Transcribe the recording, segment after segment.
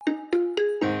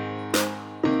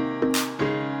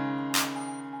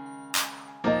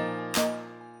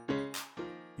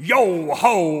Yo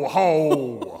ho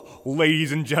ho!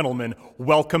 Ladies and gentlemen,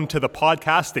 welcome to the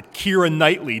podcast that Keira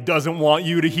Knightley doesn't want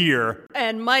you to hear.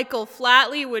 And Michael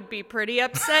Flatley would be pretty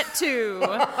upset too.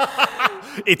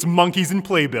 It's Monkeys and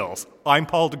Playbills. I'm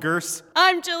Paul DeGurse.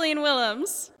 I'm Jillian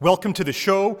Willems. Welcome to the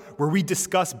show where we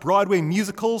discuss Broadway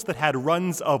musicals that had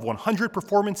runs of 100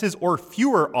 performances or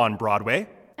fewer on Broadway.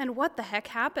 And what the heck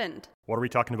happened? What are we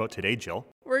talking about today, Jill?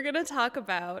 We're going to talk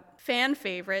about fan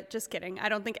favorite, just kidding, I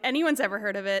don't think anyone's ever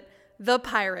heard of it, The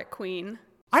Pirate Queen.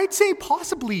 I'd say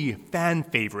possibly fan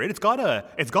favorite. It's got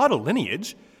a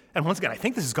lineage. And once again, I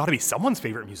think this has got to be someone's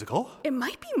favorite musical. It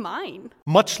might be mine.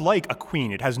 Much like a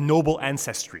queen, it has noble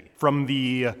ancestry. From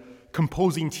the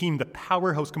composing team, the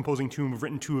powerhouse composing team, have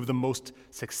written two of the most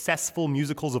successful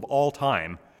musicals of all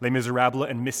time, Les Miserables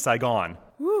and Miss Saigon.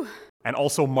 Woo. And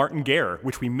also Martin Guerre,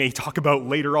 which we may talk about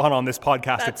later on this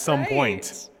podcast at some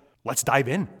point. Let's dive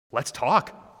in. Let's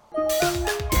talk.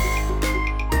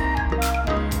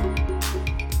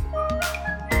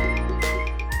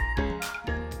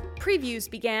 Previews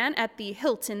began at the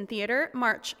Hilton Theater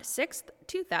March 6th,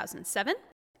 2007.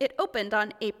 It opened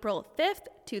on April 5th,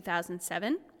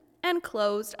 2007, and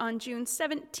closed on June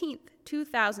 17th,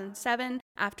 2007,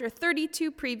 after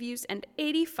 32 previews and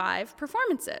 85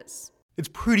 performances. It's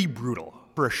pretty brutal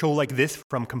for a show like this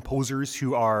from composers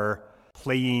who are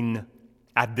playing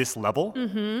at this level.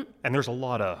 Mm-hmm. And there's a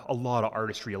lot of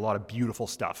artistry, a lot of beautiful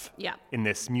stuff in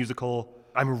this musical.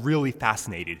 I'm really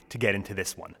fascinated to get into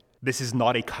this one. This is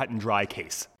not a cut and dry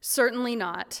case. Certainly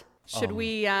not. Should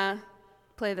we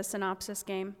play the synopsis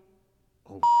game?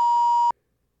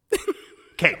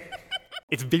 Okay.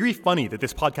 It's very funny that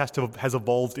this podcast has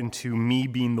evolved into me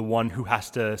being the one who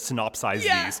has to synopsize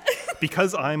these.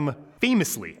 Because I'm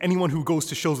famously, anyone who goes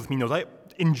to shows with me knows,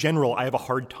 in general, I have a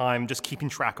hard time just keeping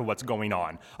track of what's going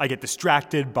on. I get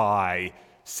distracted by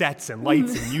sets and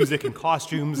lights and music and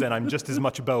costumes, and I'm just as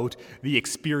much about the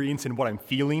experience and what I'm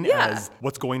feeling as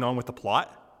what's going on with the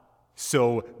plot.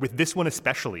 So with this one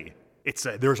especially,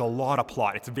 there's a lot of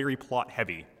plot. It's very plot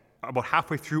heavy. About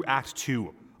halfway through Act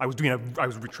 2, I was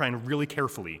trying really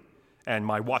carefully, and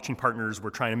my watching partners were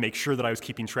trying to make sure that I was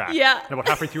keeping track. Yeah. And about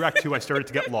halfway through Act 2, I started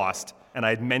to get lost, and I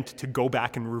had meant to go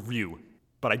back and review,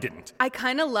 but I didn't. I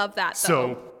kind of love that,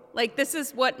 though. Like, this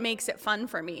is what makes it fun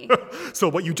for me. So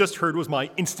what you just heard was my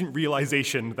instant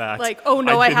realization that... Like, oh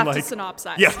no, I have to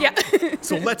synopsize. Yeah.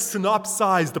 So let's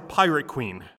synopsize The Pirate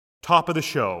Queen. Top of the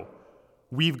show.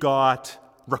 We've got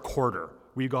Recorder.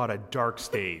 We've got a dark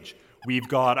stage. We've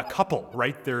got a couple,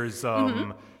 right? There's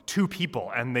two people,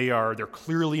 and they're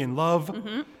clearly in love.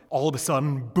 Mm-hmm. All of a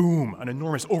sudden, boom, an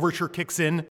enormous overture kicks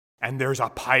in, and there's a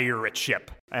pirate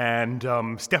ship. And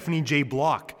Stephanie J.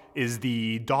 Block is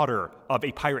the daughter of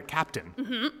a pirate captain.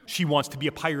 Mm-hmm. She wants to be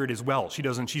a pirate as well.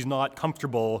 She's not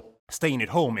comfortable staying at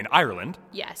home in Ireland.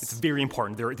 Yes. It's very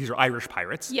important. These are Irish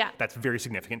pirates. Yeah. That's very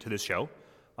significant to this show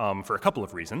for a couple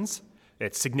of reasons.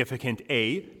 It's significant,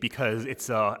 A, because it's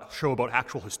a show about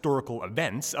actual historical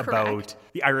events about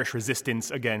the Irish resistance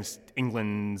against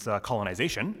England's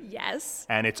colonization. Yes.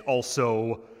 And it's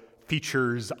also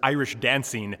features Irish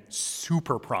dancing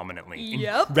super prominently,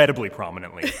 incredibly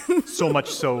prominently. So much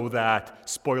so that,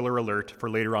 spoiler alert for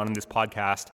later on in this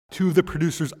podcast, two of the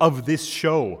producers of this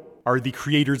show are the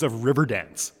creators of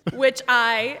Riverdance. Which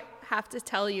I have to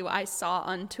tell you, I saw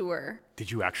on tour.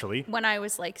 Did you actually? When I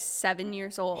was like 7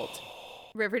 years old.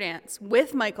 Riverdance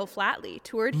with Michael Flatley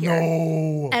toured here.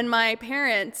 No. And my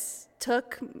parents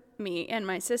took me and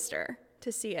my sister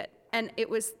to see it. And it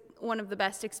was one of the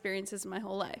best experiences of my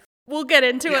whole life. We'll get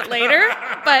into it later,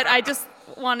 but I just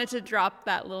wanted to drop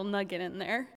that little nugget in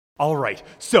there. All right.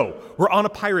 So we're on a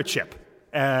pirate ship,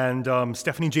 and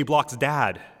Stephanie J. Block's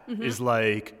dad is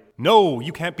like, no,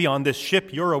 you can't be on this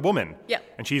ship. You're a woman. Yep.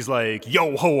 And she's like,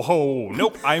 yo, ho, ho.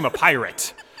 Nope, I'm a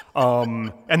pirate.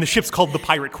 And the ship's called The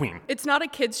Pirate Queen. It's not a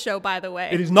kid's show, by the way.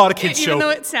 It is not a kid's show. Even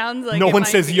though it sounds like no it one might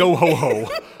says be. yo, ho, ho.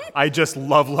 I just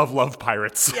love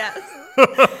pirates. Yes.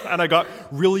 And I got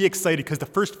really excited because the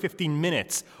first 15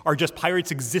 minutes are just pirates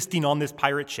existing on this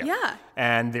pirate ship. Yeah.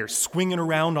 And they're swinging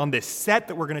around on this set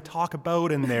that we're going to talk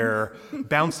about, and they're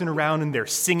bouncing around, and they're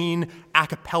singing a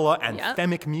cappella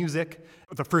anthemic music.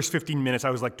 The first 15 minutes,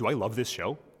 I was like, do I love this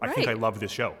show? I think I love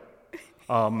this show.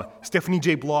 Stephanie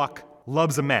J. Block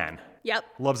loves a man. Yep.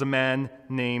 Loves a man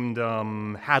named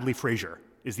Hadley Fraser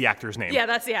is the actor's name. Yeah,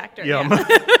 that's the actor. Yeah.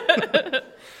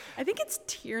 I think it's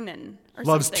Tiernan or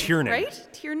Loves something. Tiernan. Right?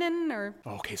 Tiernan or...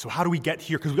 Okay, so how do we get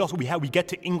here? Because we get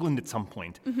to England at some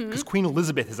point. Because Queen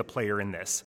Elizabeth is a player in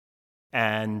this.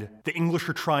 And the English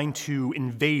are trying to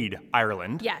invade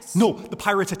Ireland. Yes. No, the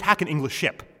pirates attack an English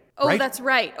ship. Oh, right? that's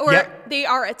right. Or they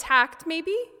are attacked,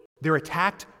 maybe? They're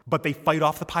attacked but they fight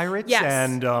off the pirates. Yes.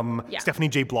 And Yeah. Stephanie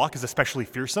J. Block is especially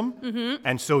fearsome.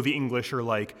 And so the English are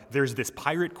like, there's this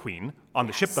pirate queen on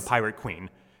the ship, the Pirate Queen,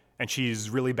 and she's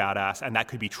really badass, and that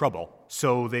could be trouble.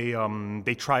 So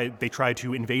they try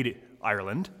to invade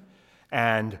Ireland,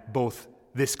 and both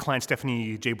this clan,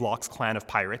 Stephanie J. Block's clan of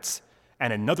pirates,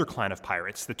 and another clan of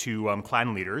pirates, the two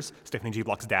clan leaders, Stephanie J.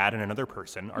 Block's dad and another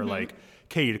person, are like,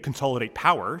 okay, to consolidate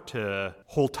power, to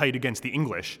hold tight against the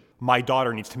English, my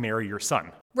daughter needs to marry your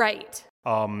son. Right.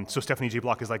 So Stephanie J.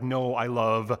 Block is like, no, I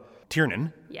love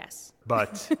Tiernan, Yes.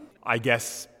 but I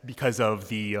guess because of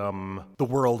the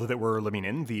world that we're living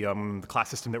in, the class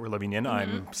system that we're living in,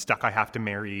 I'm stuck. I have to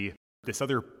marry this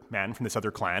other man from this other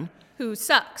clan. Who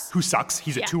sucks. Who sucks.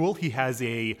 He's a Yeah. tool. He has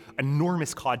a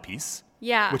enormous codpiece.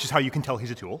 Yeah. Which is how you can tell he's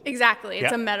a tool. Exactly.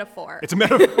 It's Yeah. a metaphor. It's a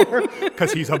metaphor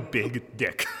because he's a big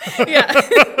dick. Yeah.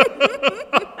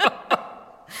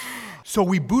 So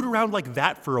we boot around like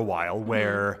that for a while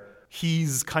where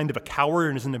he's kind of a coward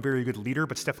and isn't a very good leader,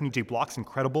 but Stephanie J. Block's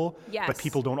incredible. Yes. But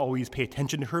people don't always pay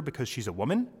attention to her because she's a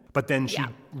woman. But then she Yeah.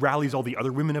 rallies all the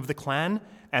other women of the clan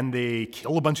and they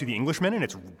kill a bunch of the Englishmen and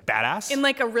it's badass. In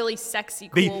like a really sexy,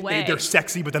 cool way. They're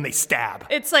sexy, but then they stab.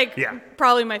 It's like Yeah.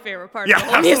 probably my favorite part Yeah, of the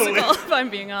whole absolutely. musical, if I'm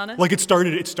being honest. Like it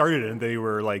started and they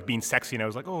were like being sexy and I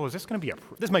was like, oh, is this going to be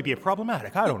this might be a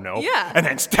problematic. I don't know. Yeah. And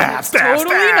then stab.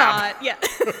 Totally not. Yeah.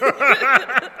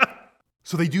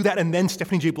 So they do that and then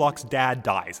Stephanie J. Block's dad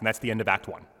dies and that's the end of Act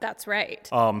 1. That's right.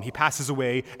 He passes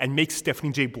away and makes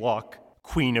Stephanie J. Block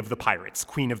queen of the pirates,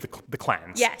 queen of the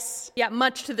clans. Yes. Yeah,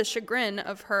 much to the chagrin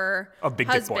of her Of Big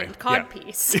Dick Boy. husband, Yeah.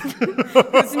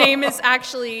 Codpiece, whose name is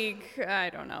actually, I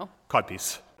don't know,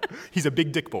 Codpiece. He's a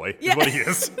big dick boy, is what he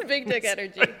is. Big Dick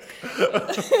Energy.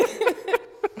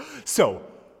 So,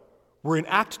 we're in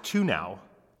Act 2 now,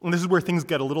 and this is where things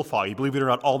get a little foggy. Believe it or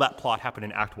not, all that plot happened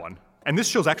in Act 1. And this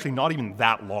show's actually not even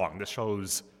that long. This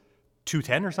show's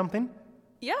 2:10 or something,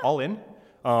 Yeah. all in,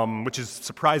 which is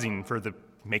surprising for the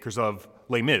makers of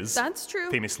Les Mis. That's true.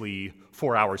 Famously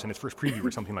 4 hours in its first preview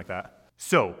or something like that.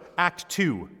 So, Act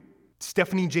 2,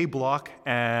 Stephanie J. Block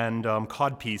and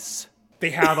Codpiece, they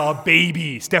have a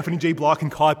baby. Stephanie J. Block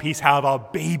and Codpiece have a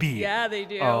baby. Yeah, they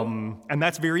do. And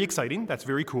that's very exciting. That's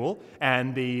very cool.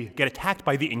 And they get attacked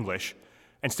by the English.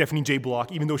 And Stephanie J.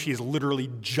 Block, even though she has literally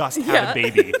just had Yeah. a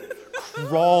baby,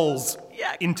 crawls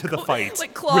Yeah, into the fight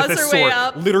like claws with a her sword. way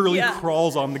up. Literally Yeah.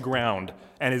 crawls on the ground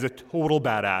and is a total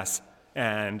badass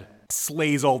and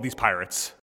slays all these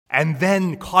pirates. And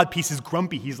then Codpiece is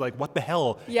grumpy. He's like, what the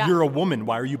hell? Yeah. You're a woman.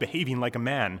 Why are you behaving like a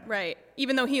man? Right.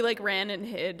 Even though he like ran and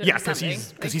hid. Or Yeah, because something. he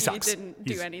Like, sucks. He didn't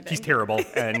do anything. He's terrible,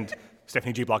 and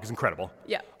Stephanie J. Block is incredible.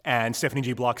 Yeah. And Stephanie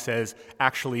J. Block says,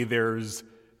 actually, there's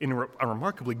in a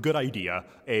remarkably good idea,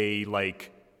 a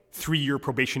 3-year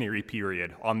probationary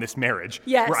period on this marriage,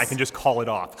 Yes. where I can just call it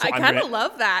off. So I kind of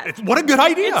love that. What a good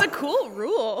idea! It's a cool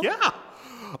rule. Yeah,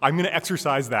 I'm gonna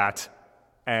exercise that,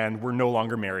 and we're no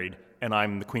longer married, and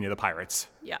I'm the queen of the pirates.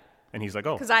 Yeah. And he's like,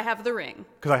 oh, Because I have the ring.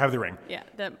 because I have the ring. Yeah,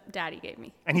 that daddy gave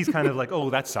me. And he's kind of like, oh,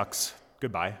 that sucks.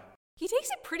 Goodbye. He takes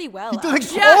it pretty well. Like,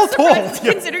 actually. all told.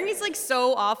 Yeah. Considering he's like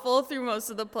so awful through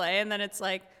most of the play, and then it's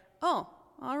like, oh,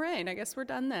 all right, I guess we're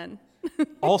done then.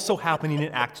 Also happening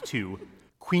in Act 2,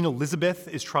 Queen Elizabeth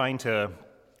is trying to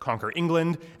conquer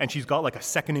England, and she's got like a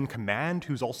second in command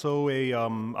who's also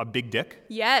a big dick.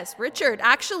 Yes, Richard,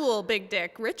 actual big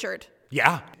dick, Richard.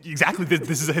 Yeah, exactly.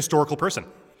 This is a historical person.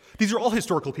 These are all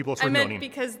historical people. It's I worth meant noting.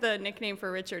 because the nickname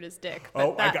for Richard is Dick. But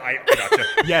Oh, that, I gotcha.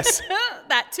 Yes,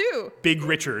 that too. Big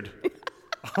Richard.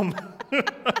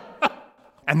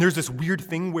 And there's this weird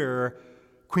thing where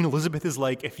Queen Elizabeth is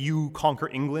like, if you conquer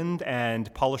England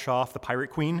and polish off the Pirate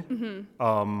Queen,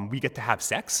 we get to have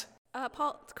sex.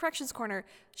 Paul, corrections corner.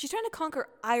 She's trying to conquer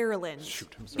Ireland.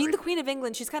 Shoot, I'm sorry. Being the Queen of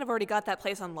England, she's kind of already got that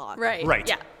place unlocked. Right. Right.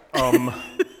 Yeah.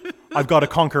 I've got to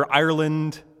conquer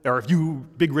Ireland, or if you,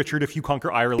 Big Richard, if you conquer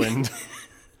Ireland,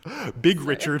 Big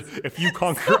Richard, if you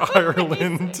conquer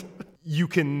Ireland, you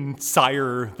can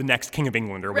sire the next King of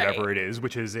England or whatever Right. it is,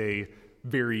 which is a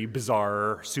very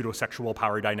bizarre pseudo-sexual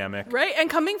power dynamic. Right. And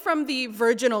coming from the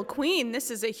virginal queen, this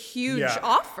is a huge Yeah.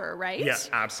 offer, right? Yeah,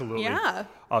 absolutely. Yeah.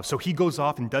 So he goes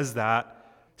off and does that,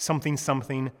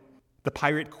 something. The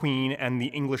Pirate Queen and the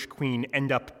English Queen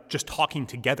end up just talking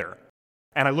together.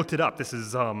 And I looked it up. This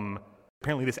is,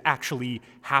 apparently this actually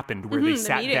happened where they the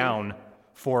sat meeting. down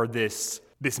for this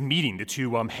meeting, the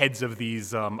two heads of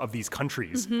these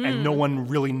countries, and no one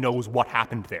really knows what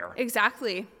happened there.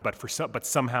 Exactly. But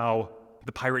somehow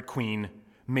the Pirate Queen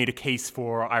made a case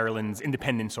for Ireland's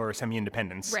independence or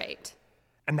semi-independence. Right.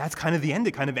 And that's kind of the end.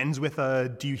 It kind of ends with a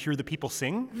 "Do you hear the people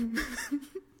sing?"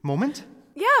 moment.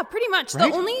 Yeah, pretty much.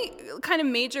 Right? The only kind of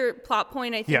major plot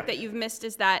point I think that you've missed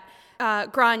is that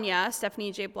Grania,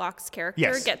 Stephanie J. Block's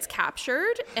character, gets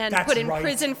captured and put in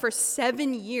prison for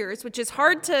 7 years, which is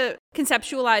hard to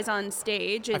conceptualize on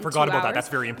stage in 2 hours. I forgot about that. That's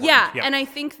very important. Yeah, and I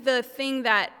think the thing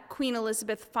that Queen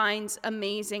Elizabeth finds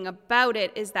amazing about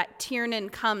it is that Tiernan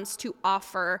comes to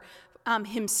offer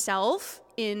himself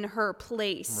in her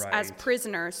place as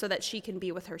prisoner so that she can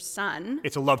be with her son.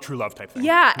 It's a love, true love type thing.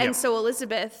 Yeah, and so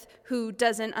Elizabeth, who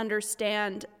doesn't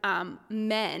understand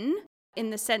men in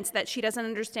the sense that she doesn't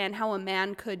understand how a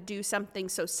man could do something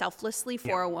so selflessly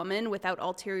for a woman without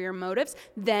ulterior motives,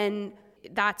 then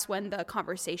that's when the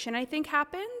conversation, I think,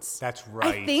 happens. That's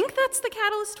right. I think that's the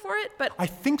catalyst for it, but I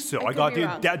think so. I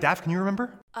got Daff, can you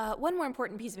remember? One more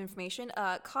important piece of information.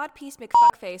 Codpiece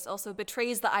McFuckface also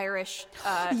betrays the Irish.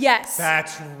 yes.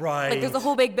 That's right. Like, there's a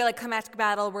whole big like Comanche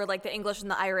battle where like the English and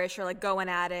the Irish are like going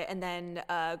at it, and then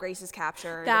Grace is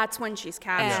captured. That's when she's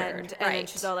captured. And then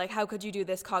she's all like, "How could you do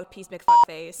this, Codpiece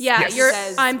McFuckface?" Yeah,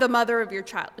 Says, I'm the mother of your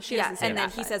child. She doesn't say and then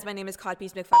that, he but- says, "My name is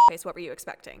Codpiece McFuckface. What were you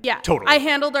expecting?" Yeah, Totally. I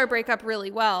handled our breakup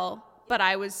really well, but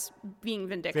I was being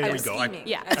vindictive. There we go.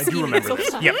 scheming. I do remember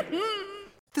this. Yep.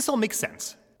 This all makes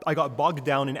sense. I got bogged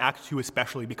down in Act 2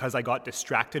 especially because I got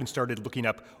distracted and started looking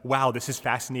up, wow, this is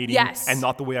fascinating and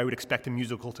not the way I would expect a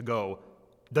musical to go.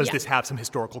 Does this have some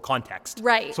historical context?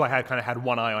 Right. So I had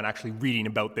one eye on actually reading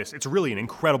about this. It's really an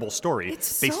incredible story.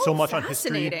 It's based so much on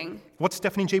history. fascinating. What's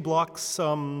Stephanie J. Block's,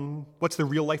 what's the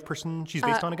real life person she's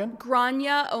based on again?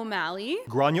 Grania O'Malley.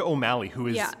 Grania O'Malley, who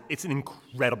is, it's an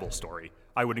incredible story.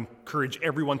 I would encourage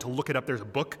everyone to look it up. There's a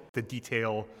book that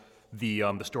detail the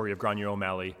story of Grania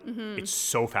O'Malley. It's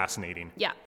so fascinating.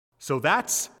 Yeah. So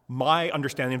that's my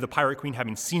understanding of the Pirate Queen,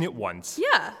 having seen it once.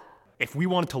 Yeah. If we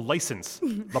wanted to license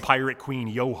the Pirate Queen,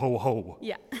 yo ho ho,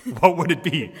 Yeah. what would it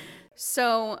be?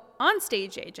 So on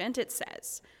Stage Agent, it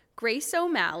says Grace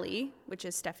O'Malley, which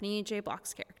is Stephanie J.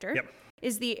 Block's character,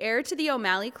 is the heir to the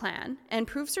O'Malley clan and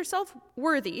proves herself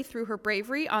worthy through her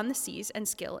bravery on the seas and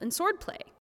skill in swordplay.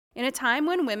 In a time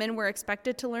when women were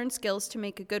expected to learn skills to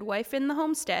make a good wife in the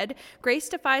homestead, Grace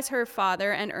defies her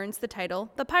father and earns the title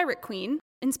the Pirate Queen,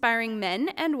 inspiring men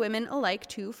and women alike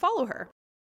to follow her.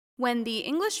 When the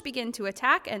English begin to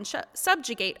attack and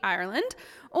subjugate Ireland,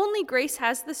 only Grace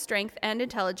has the strength and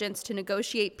intelligence to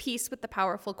negotiate peace with the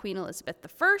powerful Queen Elizabeth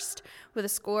I, with a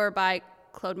score by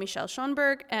Claude Michel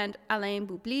Schonberg and Alain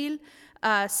Boublil.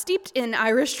 Steeped in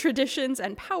Irish traditions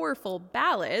and powerful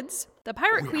ballads, the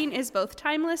Pirate Queen is both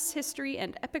timeless history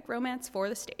and epic romance for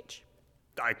the stage.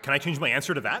 Can I change my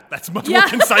answer to that? That's much more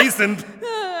concise and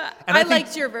I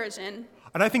liked your version.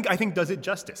 And I think does it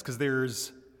justice, because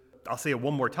there's, I'll say it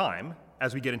one more time,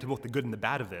 as we get into both the good and the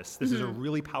bad of this. This is a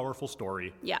really powerful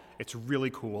story. Yeah. It's really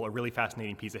cool, a really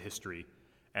fascinating piece of history.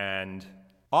 And,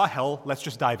 hell, let's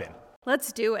just dive in.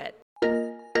 Let's do it.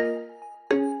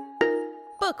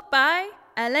 Book by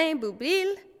Alain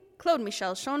Boublil, Claude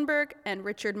Michel Schonberg, and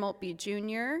Richard Maltby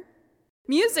Jr.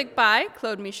 Music by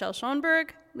Claude Michel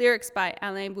Schonberg, lyrics by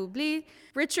Alain Boublil,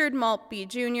 Richard Maltby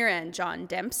Jr., and John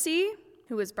Dempsey,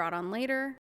 who was brought on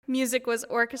later. Music was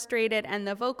orchestrated and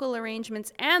the vocal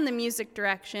arrangements and the music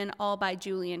direction all by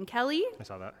Julian Kelly. I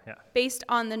saw that, yeah. Based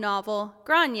on the novel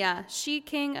Grania,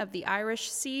 She-King of the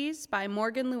Irish Seas by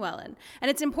Morgan Llewellyn.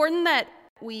 And it's important that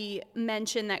we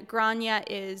mention that Grania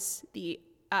is the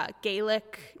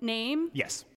Gaelic name.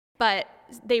 Yes. But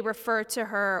they refer to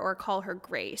her or call her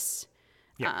Grace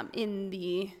in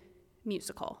the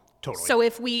musical. Totally. So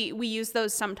if we use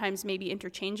those sometimes maybe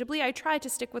interchangeably, I try to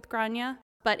stick with Grania.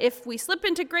 But if we slip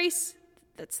into Grace,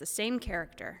 that's the same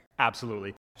character.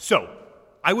 Absolutely. So,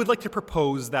 I would like to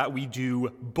propose that we do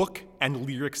book and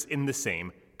lyrics in the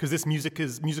same, because this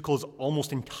musical is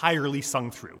almost entirely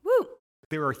sung through. Woo!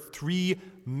 There are 3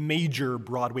 major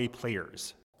Broadway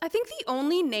players. I think the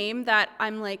only name that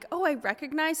I'm like, oh, I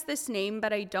recognize this name,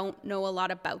 but I don't know a lot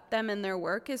about them and their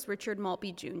work is Richard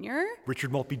Maltby Jr.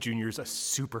 Richard Maltby Jr. is a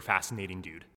super fascinating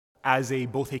dude. As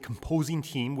both a composing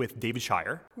team with David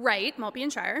Shire. Right, Maltby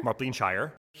and Shire. Maltby and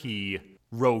Shire. He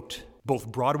wrote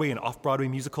both Broadway and off-Broadway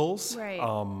musicals. Right.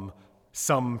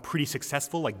 Some pretty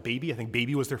successful, like Baby. I think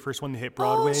Baby was their first one to hit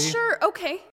Broadway. Oh, sure,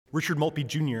 okay. Richard Maltby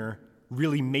Jr.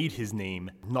 really made his name,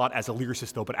 not as a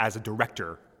lyricist though, but as a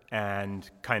director and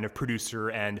kind of producer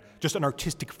and just an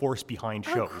artistic force behind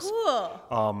shows. Oh,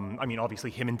 cool. I mean, obviously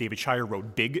him and David Shire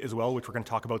wrote Big as well, which we're going to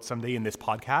talk about someday in this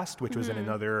podcast, which was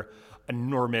another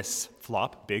enormous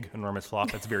flop. Big, enormous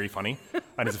flop. That's very funny.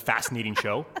 And it's a fascinating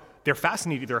show. They're a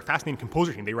fascinating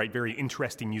composer team. They write very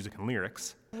interesting music and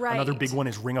lyrics. Right. Another big one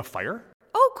is Ring of Fire.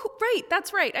 Oh, cool. Right,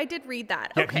 that's right. I did read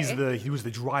that. Yeah, Okay. he was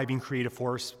the driving creative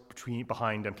force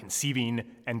behind conceiving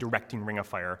and directing Ring of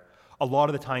Fire. a lot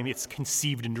of the time it's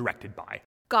conceived and directed by.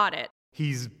 Got it.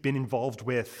 He's been involved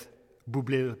with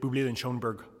Bublé and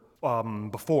Schoenberg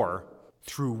before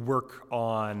through work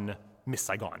on Miss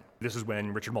Saigon. This is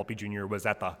when Richard Maltby Jr. was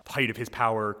at the height of his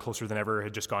power, Closer Than Ever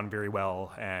had just gone very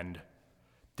well, and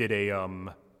did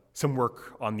some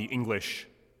work on the English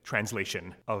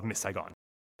translation of Miss Saigon.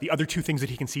 The other two things that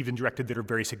he conceived and directed that are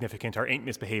very significant are Ain't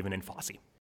Misbehavin' and Fosse.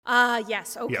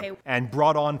 Yes, okay. Yeah. And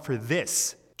brought on for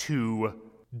this to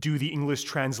do the English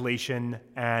translation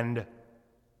and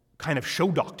kind of show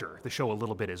doctor the show a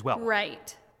little bit as well.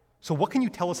 Right. So what can you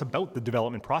tell us about the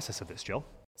development process of this, Jill?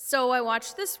 So I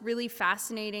watched this really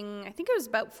fascinating, I think it was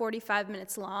about 45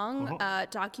 minutes long,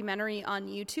 documentary on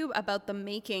YouTube about the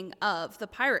making of The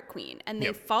Pirate Queen. And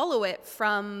they follow it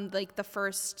from like the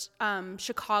first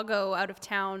Chicago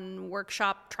out-of-town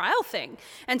workshop trial thing.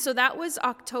 And so that was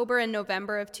October and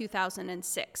November of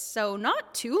 2006. So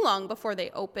not too long before they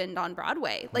opened on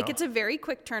Broadway. Like it's a very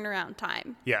quick turnaround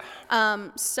time. Yeah.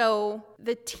 So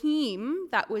the team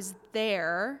that was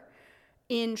there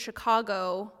in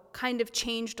Chicago kind of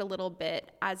changed a little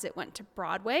bit as it went to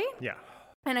Broadway. Yeah.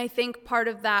 And I think part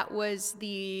of that was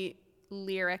the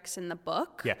lyrics in the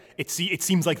book. Yeah. It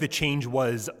seems like the change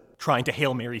was trying to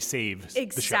Hail Mary save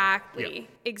the show.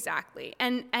 Exactly.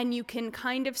 And you can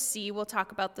kind of see, we'll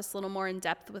talk about this a little more in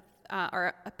depth with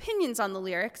our opinions on the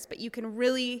lyrics, but you can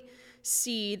really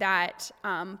see that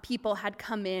people had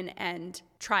come in and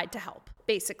tried to help,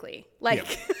 basically. Like,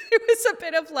 it was a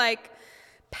bit of like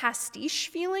pastiche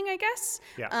feeling, I guess,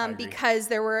 because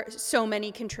there were so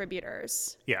many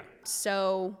contributors. Yeah.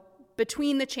 So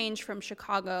between the change from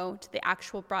Chicago to the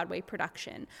actual Broadway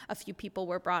production, a few people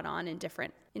were brought on in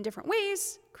different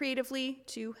ways, creatively,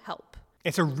 to help.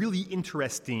 It's a really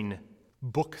interesting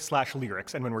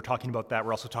book/lyrics, and when we're talking about that,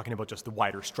 we're also talking about just the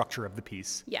wider structure of the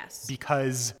piece. Yes.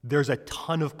 Because there's a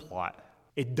ton of plot.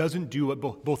 It doesn't do what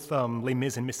both Les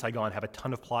Mis and Miss Saigon have a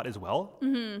ton of plot as well.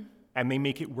 Mm-hmm. And they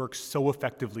make it work so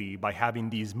effectively by having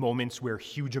these moments where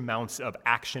huge amounts of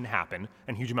action happen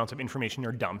and huge amounts of information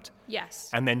are dumped. Yes.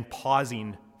 And then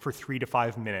pausing for 3 to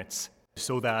 5 minutes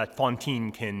so that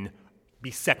Fantine can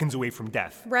be seconds away from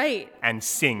death. Right. And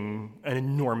sing an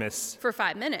enormous... For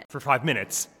 5 minutes. For 5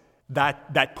 minutes.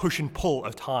 That push and pull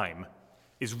of time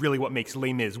is really what makes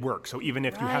Les Mis work. So even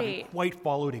if you haven't quite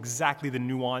followed exactly the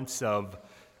nuance of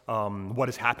what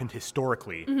has happened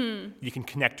historically, you can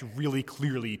connect really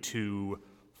clearly to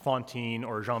Fantine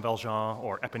or Jean Valjean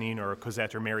or Eponine or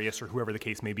Cosette or Marius or whoever the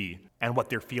case may be, and what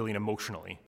they're feeling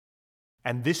emotionally.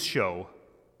 And this show,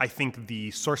 I think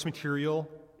the source material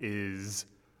is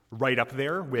right up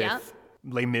there with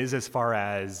Les Mis as far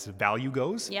as value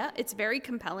goes. Yeah, it's very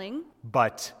compelling.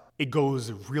 But it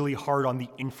goes really hard on the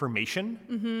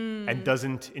information and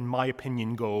doesn't, in my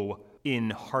opinion, go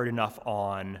in hard enough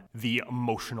on the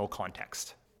emotional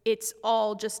context. It's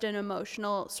all just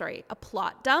a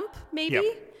plot dump, maybe.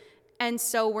 Yep. And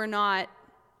so we're not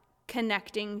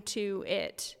connecting to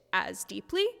it as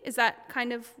deeply. Is that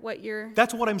kind of what you're...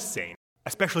 That's what I'm saying,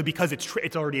 especially because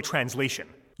it's already a translation.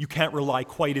 You can't rely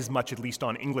quite as much, at least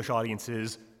on English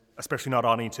audiences, especially not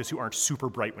audiences who aren't super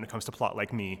bright when it comes to plot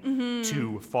like me,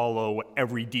 to follow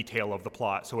every detail of the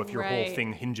plot. So if your whole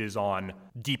thing hinges on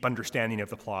deep understanding of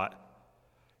the plot,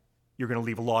 you're going to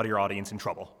leave a lot of your audience in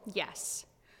trouble. Yes.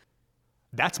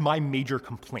 That's my major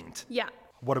complaint. Yeah.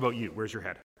 What about you? Where's your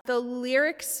head? The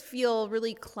lyrics feel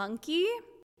really clunky,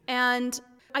 and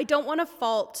I don't want to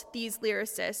fault these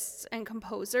lyricists and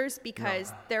composers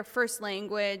because their first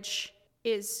language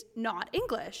is not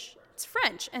English. It's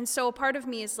French. And so a part of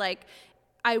me is like,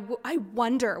 I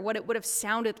wonder what it would have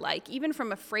sounded like, even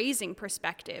from a phrasing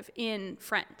perspective, in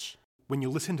French. When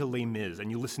you listen to Les Mis and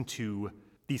you listen to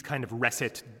these kind of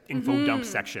recit info dump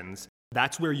sections,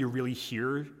 that's where you really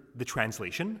hear the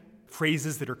translation.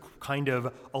 Phrases that are kind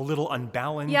of a little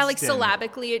unbalanced. Yeah, like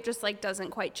syllabically, it just like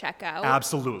doesn't quite check out.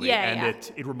 Absolutely.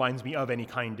 It reminds me of any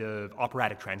kind of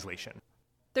operatic translation.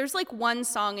 There's like one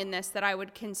song in this that I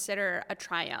would consider a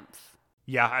triumph.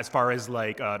 Yeah, as far as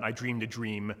like I Dreamed a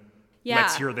Dream. Yeah.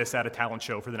 Let's hear this at a talent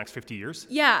show for the next 50 years.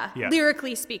 Yeah.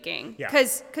 Lyrically speaking. Yeah.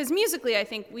 Because musically, I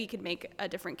think we could make a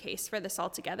different case for this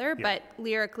altogether. Yeah. But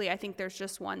lyrically, I think there's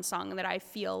just one song that I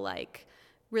feel like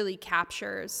really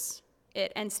captures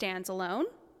it and stands alone.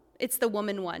 It's the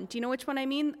woman one. Do you know which one I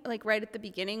mean? Like right at the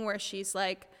beginning where she's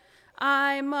like,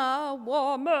 I'm a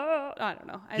woman. I don't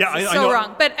know. It's so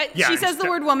wrong. But she says the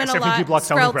word woman a lot.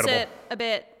 Sprouts it a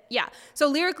bit. Yeah. So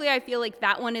lyrically, I feel like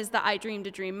that one is the I Dreamed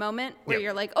a Dream moment where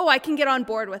you're like, oh, I can get on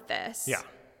board with this. Yeah.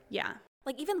 Yeah.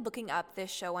 Like even looking up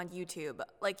this show on YouTube,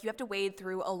 like you have to wade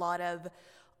through a lot of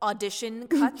audition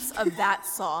cuts of that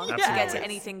song to get Absolutely. to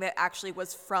anything that actually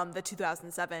was from the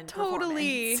 2007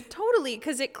 Totally, performance. totally,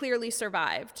 because it clearly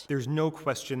survived. There's no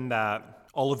question that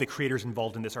all of the creators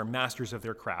involved in this are masters of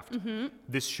their craft.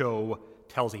 This show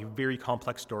tells a very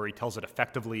complex story, tells it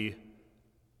effectively.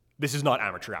 This is not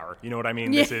amateur hour, you know what I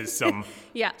mean? This is some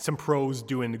Yeah. some pros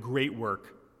doing great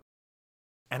work.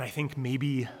 And I think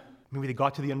maybe they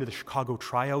got to the end of the Chicago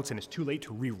tryouts and it's too late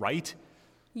to rewrite.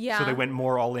 Yeah. So they went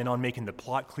more all in on making the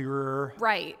plot clearer.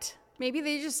 Right. Maybe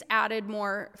they just added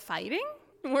more fighting,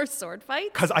 more sword fights.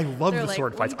 Because I love They're the like,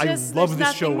 sword fights. "We I just- love there's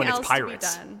this show nothing when it's else to be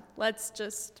pirates. done. Let's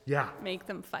just Yeah. make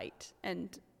them fight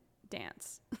and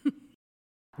dance."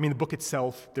 I mean, the book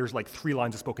itself, there's like 3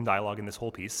 lines of spoken dialogue in this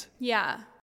whole piece. Yeah.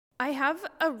 I have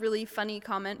a really funny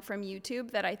comment from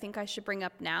YouTube that I think I should bring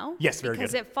up now. Yes, very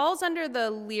because good. it falls under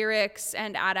the lyrics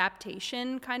and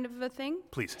adaptation kind of a thing.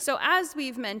 Please. So as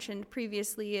we've mentioned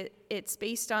previously, it's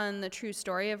based on the true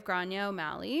story of Grania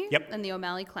O'Malley Yep. and the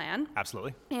O'Malley clan.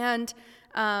 Absolutely. And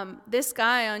this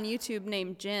guy on YouTube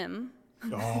named Jim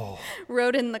Oh,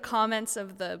 wrote in the comments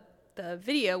of the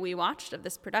video we watched of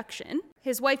this production,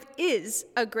 his wife is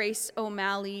a Grace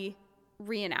O'Malley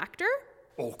reenactor,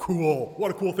 oh, cool. What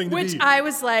a cool thing to which be. I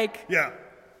was like, Yeah,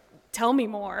 tell me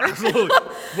more. absolutely.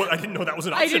 What? I didn't know that was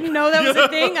an I option. didn't know that was a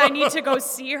thing. I need to go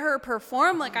see her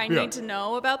perform. Like, I Yeah. need to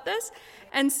know about this.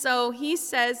 And so he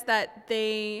says that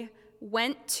they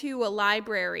went to a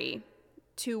library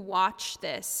to watch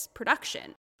this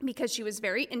production because she was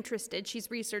very interested.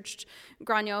 She's researched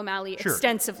Grania O'Malley Sure.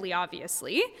 extensively,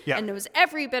 obviously, Yeah. and knows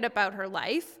every bit about her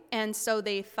life. And so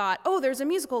they thought, oh, there's a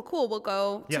musical. Cool. We'll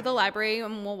go Yeah. to the library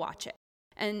and we'll watch it.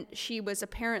 And she was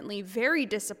apparently very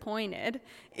disappointed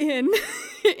in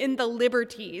in the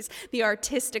liberties, the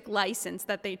artistic license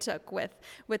that they took with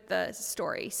the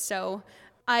story. So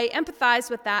I empathize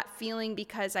with that feeling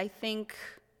because I think,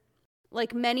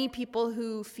 like many people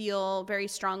who feel very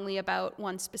strongly about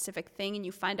one specific thing and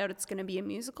you find out it's going to be a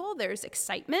musical, there's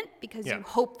excitement because Yeah. you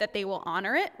hope that they will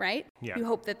honor it, right? Yeah. You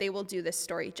hope that they will do this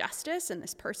story justice and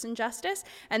this person justice.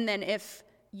 And then if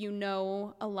you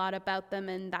know a lot about them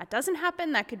and that doesn't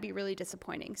happen, that could be really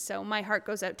disappointing. So my heart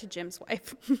goes out to Jim's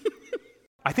wife.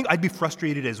 I think I'd be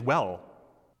frustrated as well.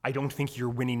 I don't think you're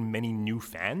winning many new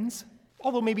fans.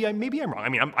 Although maybe I'm wrong. I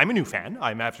mean, I'm a new fan.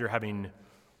 After having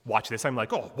watched this, I'm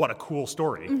like, oh, what a cool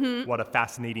story. What a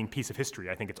fascinating piece of history.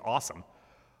 I think it's awesome.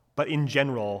 But in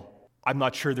general, I'm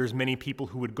not sure there's many people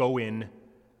who would go in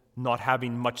not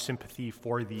having much sympathy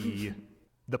for the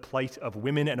plight of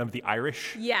women and of the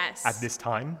Irish Yes. at this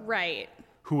time, Right.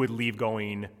 who would leave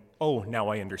going, oh, now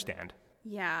I understand.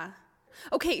 Yeah.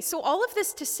 Okay, so all of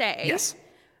this to say, Yes.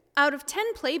 out of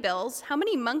 10 playbills, how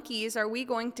many monkeys are we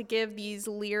going to give these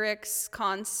lyrics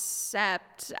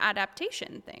concept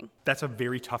adaptation thing? That's a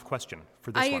very tough question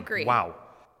for this I one. agree. Wow.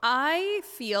 I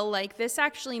feel like this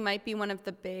actually might be one of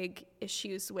the big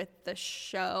issues with the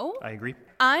show. I agree.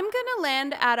 I'm going to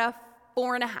land at a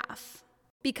 4.5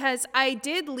 because I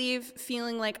did leave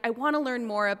feeling like I want to learn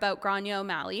more about Grania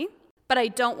O'Malley, but I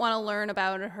don't want to learn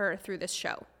about her through this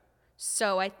show.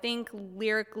 So I think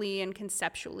lyrically and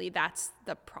conceptually, that's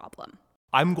the problem.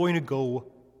 I'm going to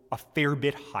go a fair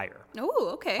bit higher. Oh,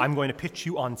 okay. I'm going to pitch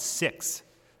you on 6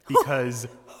 because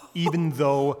even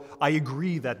though I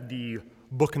agree that the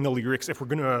book and the lyrics, if we're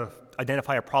going to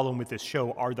identify a problem with this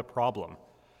show, are the problem,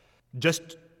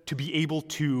 just to be able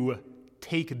to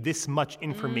take this much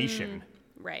information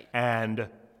Right. and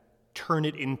turn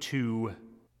it into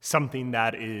something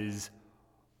that is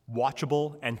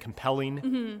watchable and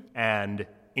compelling and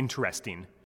interesting,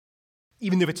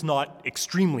 even if it's not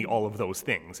extremely all of those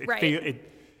things. Right.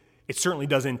 It certainly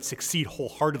doesn't succeed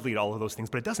wholeheartedly at all of those things,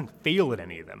 but it doesn't fail at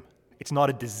any of them. It's not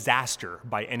a disaster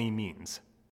by any means.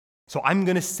 So I'm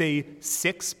going to say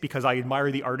 6 because I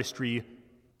admire the artistry,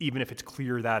 even if it's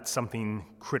clear that something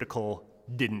critical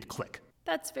didn't click.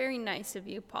 That's very nice of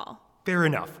you, Paul. Fair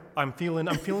enough. I'm feeling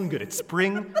good. It's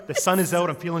spring. The sun is out.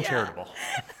 I'm feeling charitable.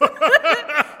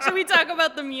 Should we talk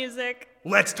about the music?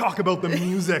 Let's talk about the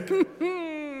music.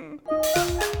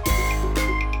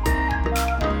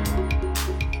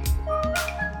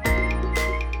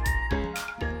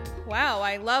 Wow,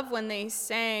 I love when they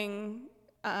sang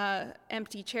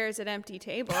empty chairs at empty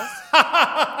tables.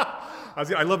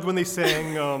 I loved when they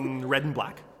sang Red and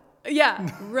Black. Yeah.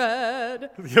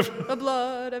 Red, the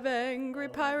blood of angry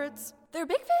pirates. They're a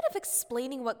big fan of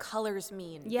explaining what colors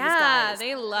mean. these Yeah, guys.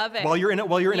 they love it. While you're in a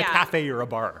Yeah. cafe or a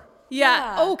bar.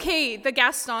 Yeah. Yeah. Okay, the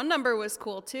Gaston number was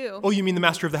cool too. Oh, you mean the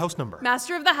Master of the House number?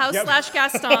 Master of the House Yep. /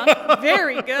 Gaston.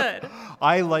 Very good.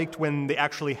 I liked when they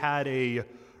actually had a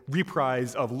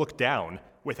reprise of Look Down,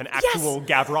 with an actual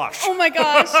Gavroche. Oh my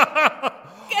gosh.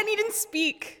 Can't even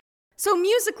speak. So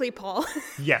musically, Paul.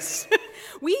 Yes.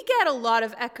 We get a lot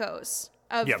of echoes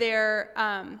of Yep. their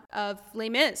of Les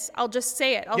Mis. I'll just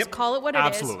say it. I'll Yep. call it what it is.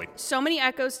 Absolutely. So many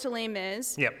echoes to Les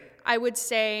Mis. Yep. I would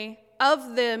say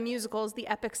of the musicals, the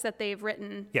epics that they've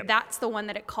written, Yep. that's the one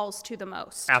that it calls to the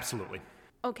most. Absolutely.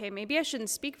 Okay, maybe I shouldn't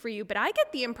speak for you, but I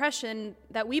get the impression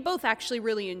that we both actually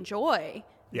really enjoy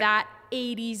that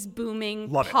 80s booming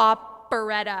Love it.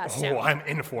 poperetta sound. Oh, I'm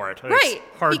in for it. It's Right,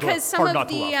 hard because to, some hard of not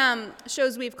to love. the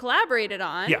shows we've collaborated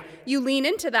on, Yeah. you lean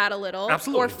into that a little,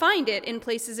 Absolutely. or find it in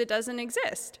places it doesn't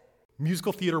exist.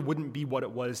 Musical theater wouldn't be what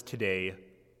it was today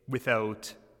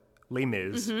without Les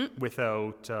Mis, Mm-hmm.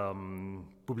 without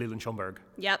Bublé and Schomburg.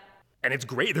 Yep. And it's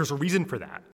great. There's a reason for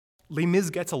that. Les Mis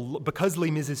gets because Les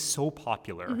Mis is so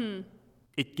popular, Mm-hmm.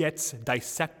 it gets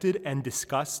dissected and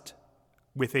discussed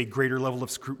with a greater level of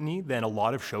scrutiny than a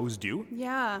lot of shows do.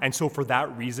 Yeah. And so for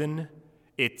that reason,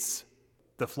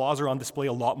 the flaws are on display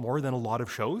a lot more than a lot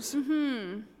of shows.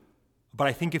 Mm-hmm. But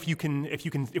I think if we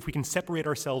can separate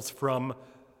ourselves from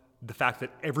the fact that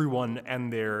everyone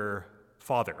and their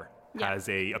father has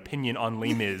a opinion on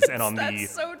Les Mis and on the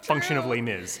that's so function of true. Les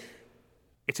Mis,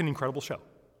 it's an incredible show.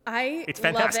 It's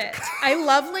love fantastic. it. I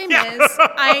love Les Mis.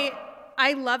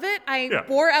 I love it. I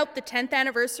wore out the 10th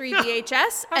anniversary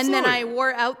VHS, and then absolutely. I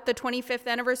wore out the 25th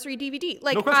anniversary DVD.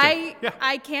 Like, No question. Yeah.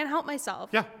 I can't help myself.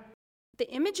 Yeah. The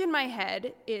image in my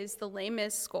head is the Les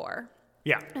Mis score,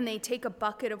 Yeah. and they take a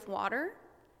bucket of water,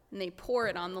 and they pour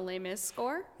it on the Les Mis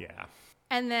score, Yeah.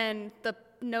 and then the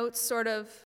notes sort of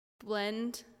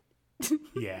blend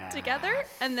Yeah. together,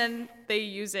 and then they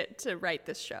use it to write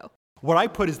this show. What I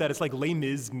put is that it's like Les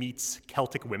Mis meets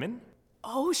Celtic Women.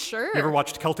 Oh, sure. You ever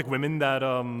watched Celtic Women? That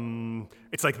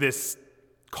it's like this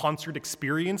concert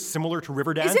experience similar to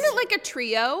Riverdance. Isn't it like a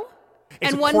trio? It's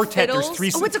and a one quartet. fiddles? There's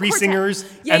three, Oh, it's a three quartet. singers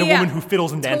Yeah, and a yeah. woman who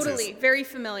fiddles and dances. Totally, very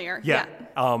familiar. Yeah.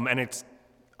 And it's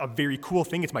a very cool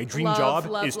thing. It's my dream Love, job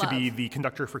love, is to be love. the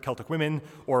conductor for Celtic Women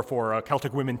or for a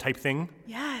Celtic Women type thing.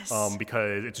 Yes.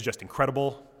 Because it's just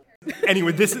incredible.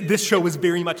 Anyway, this show is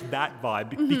very much that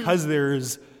vibe Mm-hmm. because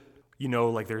there's,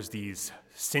 there's these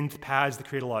synth pads that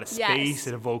create a lot of space. Yes.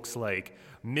 It evokes like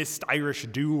mist Irish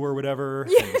dew or whatever.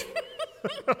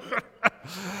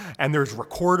 And there's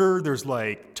recorder. There's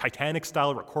like Titanic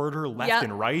style recorder left Yep.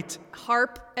 and right.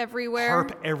 Harp everywhere.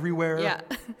 Harp everywhere. Yeah.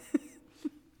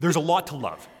 There's a lot to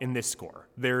love in this score.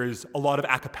 There's a lot of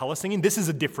a cappella singing. This is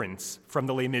a difference from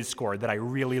the Les Mis score that I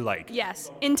really like.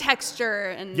 Yes, in texture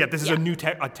and Yeah, this is a new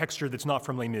texture that's not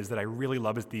from Les Mis that I really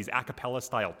love is these a cappella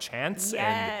style chants and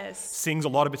Yes. sings a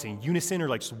lot of it's in unison or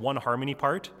like just one harmony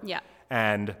part. Yeah.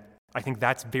 And I think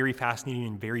that's very fascinating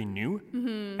and very new.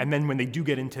 Mm-hmm. And then when they do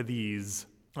get into these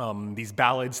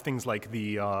ballads, things like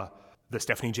the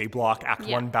Stephanie J. Block Act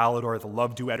Yeah. 1 ballad or the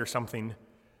Love Duet or something,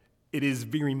 it is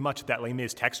very much that Les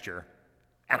Mis texture.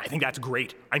 And I think that's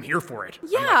great. I'm here for it. I'm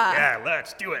like, Yeah. yeah,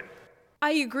 let's do it.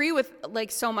 I agree with like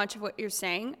so much of what you're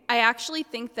saying. I actually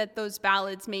think that those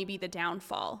ballads may be the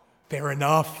downfall Fair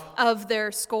enough. of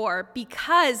their score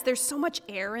because there's so much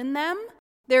air in them.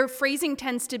 Their phrasing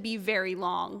tends to be very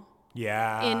long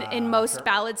Yeah. in most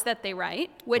ballads that they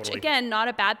write, which Totally. again, not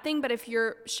a bad thing, but if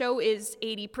your show is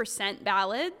 80%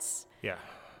 ballads, Yeah.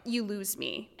 you lose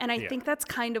me. And I Yeah. think that's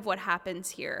kind of what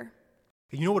happens here.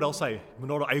 You know what else I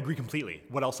agree completely.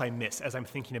 What else I miss as I'm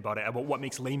thinking about it, about what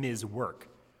makes Les Mis work?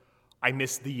 I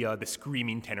miss the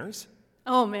screaming tenors.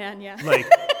 Oh man, yeah. Like,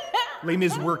 Les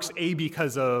Mis works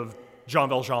because of Jean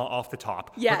Valjean off the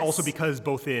top, Yes. but also because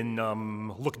both in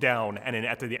Look Down and in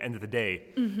At the End of the Day,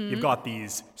 you've got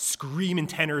these screaming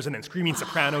tenors and then screaming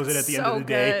sopranos, and at the end so of the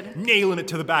day, good. nailing it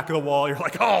to the back of the wall. You're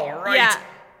like, all right. Yeah.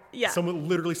 Yeah.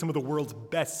 Literally some of the world's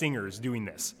best singers doing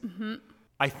this.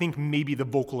 I think maybe the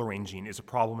vocal arranging is a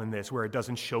problem in this, where it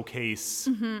doesn't showcase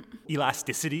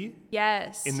elasticity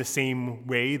Yes. in the same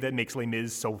way that makes Les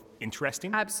Mis so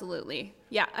interesting. Absolutely.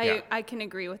 Yeah, Yeah. I can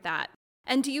agree with that.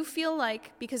 And do you feel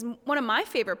like, because one of my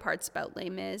favorite parts about Les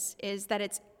Mis is that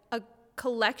it's a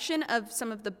collection of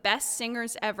some of the best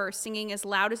singers ever singing as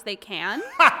loud as they can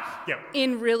Yeah.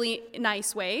 in really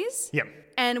nice ways. Yeah.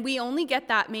 And we only get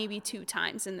that maybe 2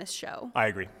 times in this show. I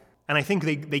agree. And I think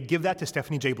they give that to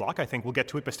Stephanie J. Block. I think we'll get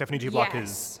to it, but Stephanie J. Block Yes.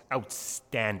 is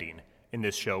outstanding in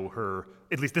this show.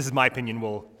 At least this is my opinion,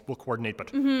 we'll coordinate, but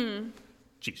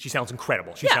she sounds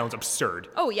incredible. She Yeah. sounds absurd.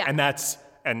 Oh, yeah.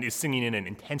 And is singing in an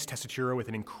intense tessitura with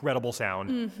an incredible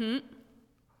sound.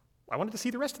 I wanted to see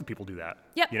the rest of the people do that.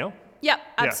 Yep. You know? Yep,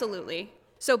 Yeah. absolutely.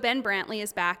 So Ben Brantley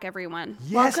is back, everyone.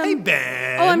 Yes, Welcome. hey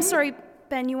Ben. Oh, I'm sorry.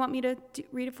 Ben, you want me to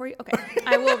read it for you? Okay.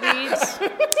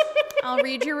 I'll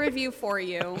read your review for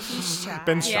you. He's shy.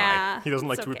 Ben's shy. Yeah, He doesn't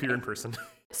like it's to okay. appear in person.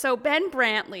 So Ben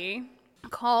Brantley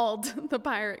called the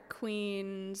Pirate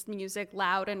Queen's music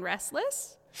loud and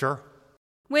restless, Sure.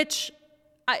 which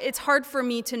it's hard for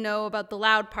me to know about the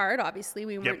loud part. Obviously,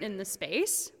 we weren't Yep. in the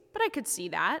space, but I could see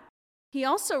that. He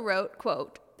also wrote,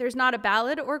 quote, "There's not a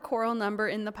ballad or choral number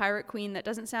in The Pirate Queen that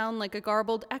doesn't sound like a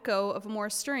garbled echo of a more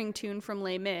stirring tune from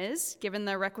Les Mis, given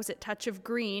the requisite touch of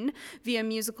green via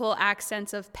musical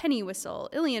accents of penny whistle,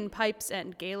 Ilian pipes,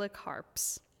 and Gaelic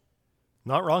harps."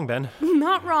 Not wrong, Ben.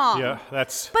 Not wrong. Yeah,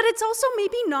 that's... But it's also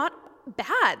maybe not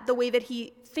bad the way that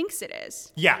he thinks it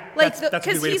is. Yeah, Like, that's a good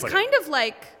because way to he's put it. kind of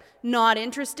like not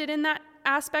interested in that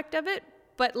aspect of it.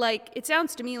 But like, it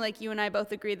sounds to me like you and I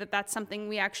both agree that that's something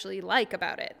we actually like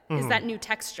about it, is that new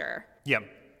texture. Yeah.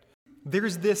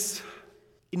 There's this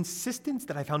insistence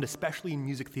that I found, especially in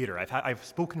music theater. I've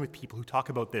spoken with people who talk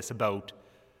about this, about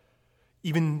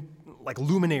even like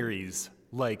luminaries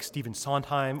like Stephen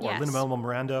Sondheim or Yes. Lin-Manuel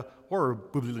Miranda or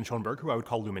Bublé and Schoenberg, who I would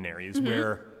call luminaries,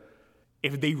 where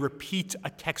if they repeat a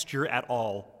texture at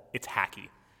all, it's hacky.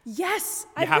 Yes,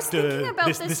 You I have was to thinking about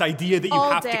this idea that you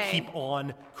all have day. to keep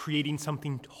on creating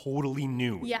something totally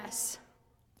new. Yes.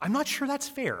 I'm not sure that's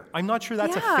fair. I'm not sure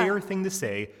that's Yeah. a fair thing to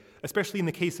say, especially in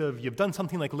the case of you've done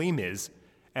something like Les Mis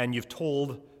and you've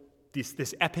told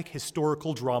this epic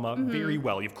historical drama very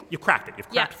well. You've cracked it. You've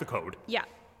Mm-hmm. Yeah. cracked the code. Yeah.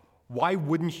 Why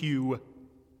wouldn't you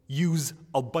use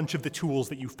a bunch of the tools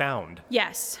that you found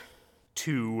Yes.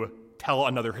 to tell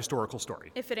another historical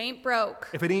story? If it ain't broke.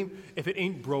 If it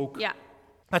ain't broke, Yeah.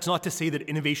 that's not to say that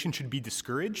innovation should be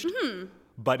discouraged, Mm-hmm.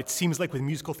 but it seems like with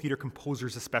musical theater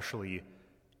composers especially,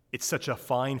 it's such a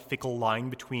fine, fickle line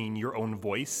between your own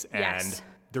voice and Yes.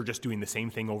 they're just doing the same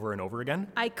thing over and over again.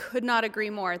 I could not agree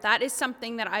more. That is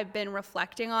something that I've been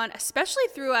reflecting on, especially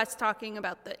through us talking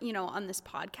about on this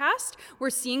podcast. We're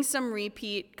seeing some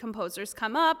repeat composers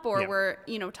come up, or Yeah.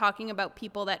 we're, talking about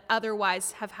people that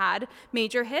otherwise have had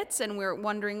major hits, and we're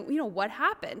wondering, what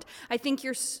happened. I think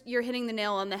you're hitting the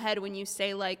nail on the head when you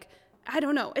say, like, I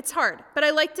don't know, it's hard, but I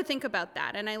like to think about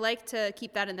that, and I like to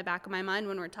keep that in the back of my mind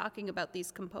when we're talking about these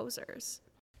composers.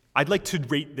 I'd like to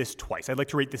rate this twice. I'd like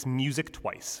to rate this music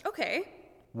twice. Okay.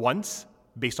 Once,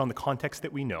 based on the context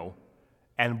that we know,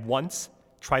 and once,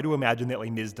 try to imagine that Les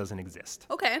Mis doesn't exist.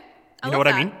 Okay. You know what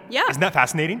I mean? Yeah. Isn't that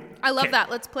fascinating? I love Okay. that.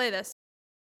 Let's play this.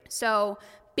 So,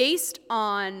 based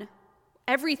on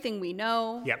everything we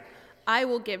know, Yep. I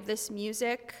will give this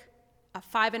music a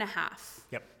 5.5.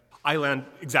 Yep. I land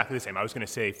exactly the same. I was going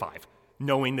to say 5.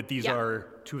 Knowing that these Yeah.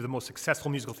 are two of the most successful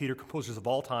musical theater composers of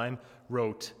all time,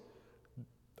 wrote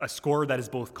a score that is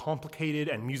both complicated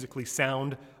and musically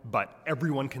sound, but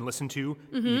everyone can listen to,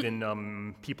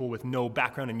 even people with no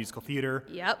background in musical theater.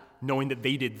 Yep. Knowing that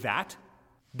they did that,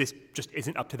 this just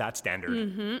isn't up to that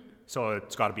standard. So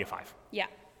it's got to be a 5. Yeah.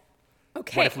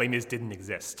 Okay. What if Les Mis didn't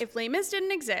exist? If Les Mis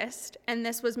didn't exist, and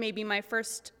this was maybe my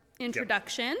first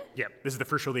introduction, Yeah, this is the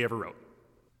first show they ever wrote.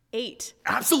 8.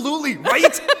 Absolutely, right?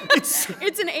 It's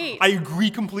It's an 8. I agree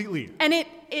completely. And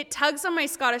it tugs on my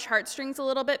Scottish heartstrings a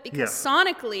little bit because Yeah.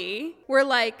 sonically, we're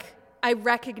like, I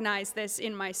recognize this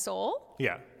in my soul.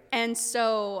 Yeah. And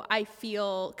so I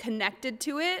feel connected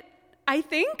to it, I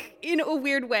think, in a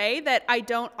weird way that I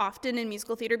don't often in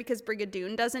musical theater because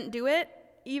Brigadoon doesn't do it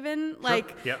even.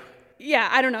 Like, Yeah. yeah,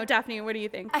 I don't know. Daphne, what do you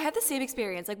think? I had the same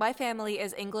experience. Like, my family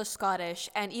is English Scottish,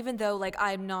 and even though like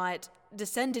I'm not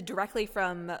descended directly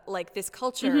from like this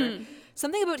culture,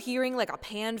 something about hearing like a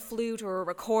pan flute or a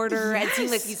recorder and seeing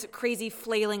like these crazy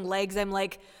flailing legs, I'm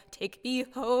like, take me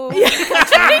home.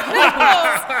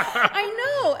 I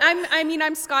know.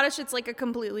 I'm Scottish. It's like a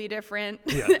completely different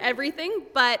everything.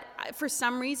 But for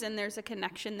some reason, there's a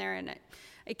connection there, and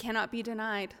it cannot be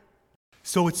denied.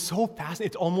 So it's so fascinating.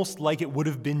 It's almost like it would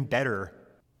have been better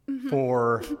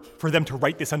for them to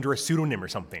write this under a pseudonym or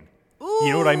something. You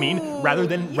know what I mean? Rather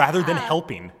than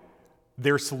helping,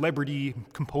 their celebrity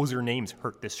composer names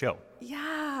hurt this show.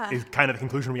 Yeah. Is kind of the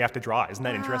conclusion we have to draw. Isn't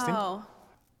that interesting?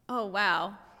 Oh,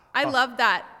 wow. I love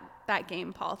that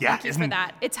game, Paul. Yeah, Thank you for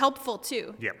that. It's helpful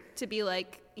too. Yeah. To be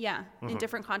like, in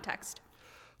different context.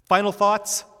 Final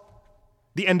thoughts.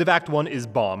 The end of Act 1 is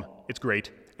bomb. It's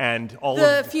great. And all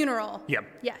The of funeral. yeah,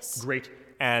 Yes. great.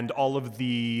 And all of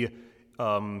the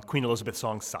Queen Elizabeth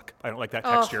songs suck. I don't like that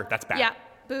texture. That's bad. Yeah.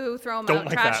 Boo, throw them Don't out,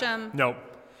 like trash that. them. No.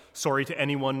 Sorry to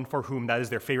anyone for whom that is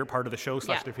their favorite part of the show /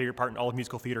 Yeah. their favorite part in all of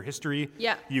musical theater history.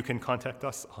 Yeah. You can contact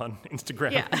us on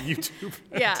Instagram Yeah. and YouTube.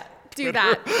 Yeah, do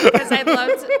that because I'd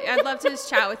love to just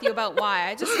chat with you about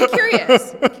why. I'm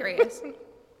curious.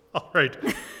 All right.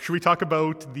 Should we talk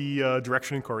about the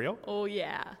direction and choreo? Oh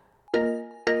yeah.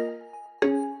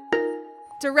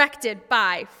 Directed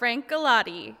by Frank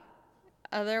Galati,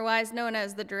 otherwise known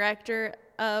as the director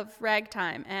of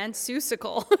Ragtime and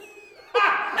Seussical.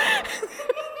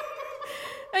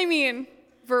 I mean,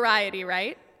 variety,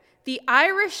 right? The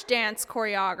Irish dance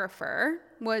choreographer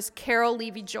was Carol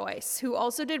Levy-Joyce, who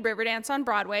also did Riverdance on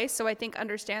Broadway, so I think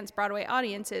understands Broadway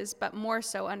audiences, but more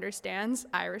so understands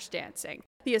Irish dancing.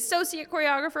 The associate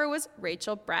choreographer was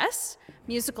Rachel Bress.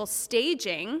 Musical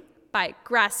staging by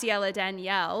Graciela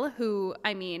Danielle, who,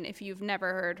 I mean, if you've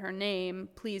never heard her name,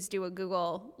 please do a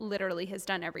Google, literally has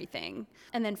done everything.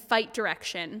 And then fight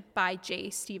direction by J.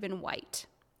 Stephen White.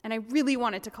 And I really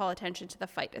wanted to call attention to the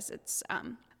fight as its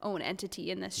own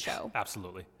entity in this show.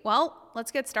 Absolutely. Well,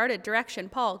 let's get started. Direction,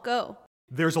 Paul, go.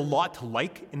 There's a lot to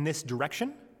like in this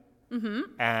direction,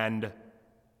 and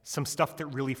some stuff that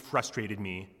really frustrated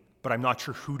me, but I'm not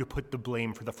sure who to put the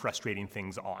blame for the frustrating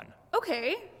things on.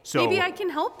 Okay, So- maybe I can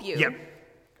help you. Yeah.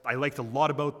 I liked a lot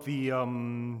about the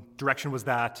direction was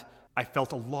that I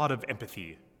felt a lot of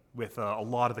empathy with a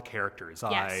lot of the characters.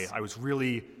 Yes. I was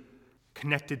really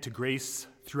connected to Grace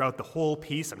throughout the whole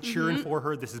piece. I'm cheering for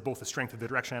her. This is both the strength of the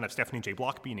direction and of Stephanie J.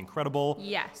 Block being incredible.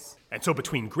 Yes. And so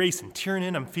between Grace and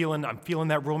Tiernan, I'm feeling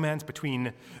that romance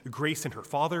between Grace and her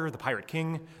father, the Pirate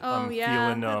King. Oh, I'm yeah,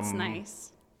 feeling, that's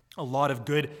nice. a lot of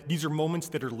good. These are moments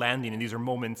that are landing, and these are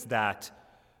moments that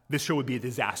this show would be a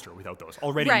disaster without those.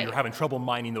 Already Right. you're having trouble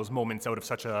mining those moments out of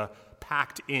such a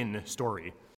packed-in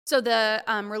story. So the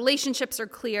relationships are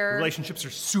clear. Relationships are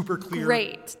super clear.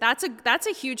 Great. That's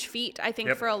a huge feat, I think,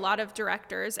 Yep. for a lot of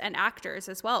directors and actors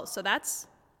as well. So that's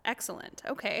excellent.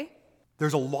 Okay.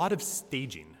 There's a lot of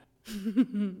staging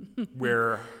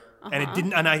where, and it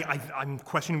didn't, and I'm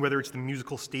questioning whether it's the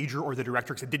musical stager or the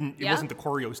director, because it Yeah. wasn't the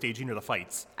choreo staging or the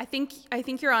fights. I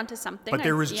think you're onto something. But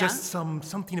there was yeah. just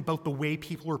something about the way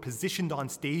people were positioned on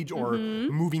stage or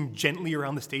moving gently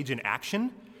around the stage in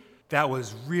action that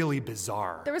was really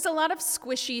bizarre. There was a lot of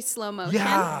squishy slow motion.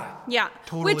 Yeah, Yeah.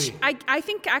 totally. Which I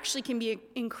think actually can be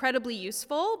incredibly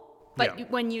useful, but Yeah.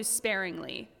 when used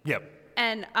sparingly. Yep.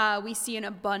 And we see an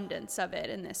abundance of it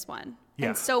in this one. Yeah.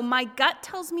 And so my gut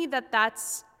tells me that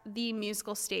that's the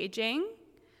musical staging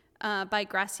by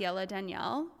Graciela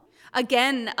Danielle.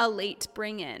 Again, a late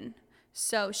bring-in.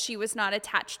 So she was not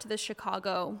attached to the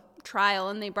Chicago trial,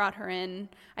 and they brought her in,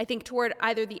 I think, toward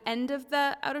either the end of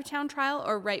the out-of-town trial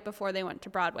or right before they went to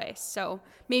Broadway. So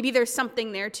maybe there's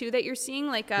something there, too, that you're seeing,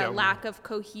 like a Yeah. lack of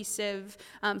cohesive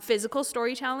physical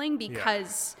storytelling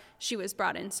because she was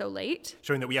brought in so late.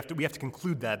 Showing that we have to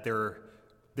conclude that they're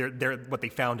what they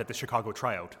found at the Chicago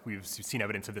tryout. We've seen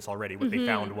evidence of this already. What they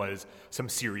found was some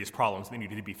serious problems that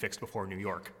needed to be fixed before New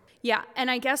York. Yeah, and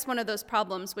I guess one of those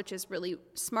problems, which is really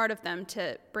smart of them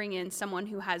to bring in someone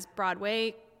who has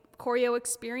Broadway choreo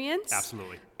experience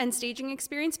Absolutely. and staging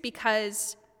experience,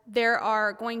 because there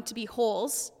are going to be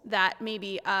holes that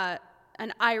maybe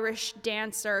an Irish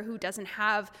dancer who doesn't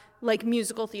have like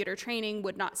musical theater training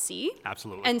would not see.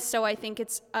 Absolutely. And so I think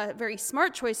it's a very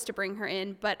smart choice to bring her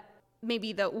in, but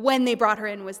maybe when they brought her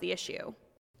in was the issue.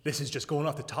 This is just going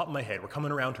off the top of my head. We're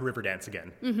coming around to Riverdance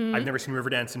again. I've never seen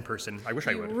Riverdance in person. I wish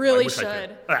I would. really I wish I should.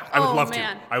 could. I would Oh, love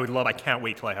man. to. I can't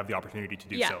wait till I have the opportunity to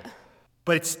do Yeah. so.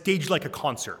 But it's staged like a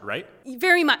concert, right?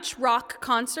 Very much rock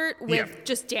concert with Yeah.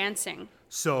 just dancing.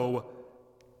 So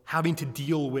having to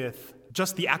deal with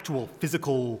just the actual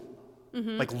physical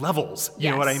like levels,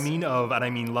 you know what I Yes. mean? And I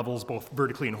mean levels both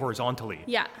vertically and horizontally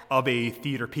Yeah. of a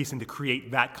theater piece, and to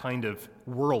create that kind of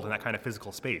world and that kind of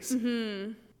physical space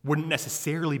wouldn't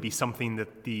necessarily be something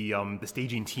that the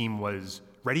staging team was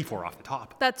ready for off the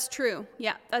top. That's true.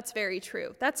 Yeah, that's very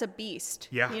true. That's a beast.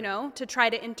 Yeah. You know, to try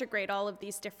to integrate all of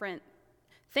these different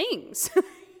things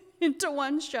into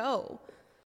one show.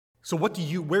 So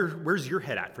where's your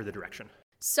head at for the direction?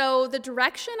 So the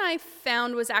direction I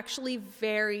found was actually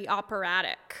very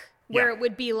operatic, where Yeah. it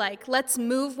would be like, let's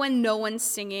move when no one's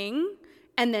singing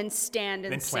and then stand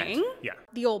and Then plant. sing. Yeah.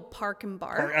 The old park and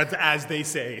bar. Or as they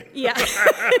say. Yeah.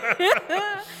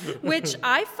 Which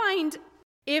I find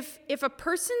if a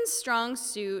person's strong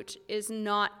suit is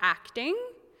not acting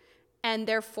and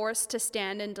they're forced to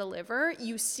stand and deliver,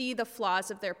 you see the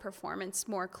flaws of their performance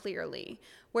more clearly.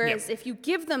 Whereas Yep. if you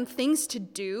give them things to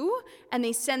do and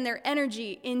they send their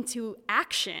energy into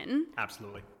action,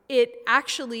 Absolutely. it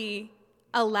actually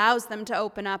allows them to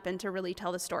open up and to really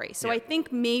tell the story. So Yeah. I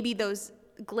think maybe those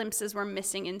glimpses were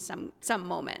missing in some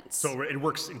moments. So it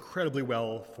works incredibly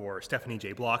well for Stephanie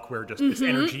J. Block, where just this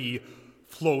energy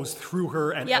flows through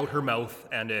her and Yep. out her mouth,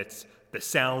 and it's the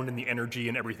sound and the energy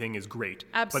and everything is great.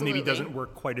 But Absolutely. maybe doesn't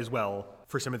work quite as well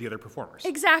for some of the other performers.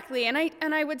 Exactly, and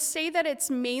I would say that it's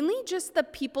mainly just the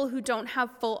people who don't have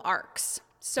full arcs.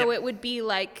 So it would be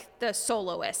like the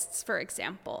soloists, for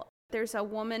example. There's a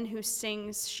woman who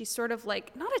sings, she's sort of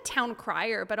like, not a town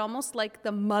crier, but almost like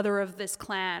the mother of this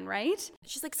clan, right?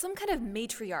 She's like some kind of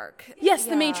matriarch. Yes,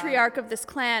 the matriarch of this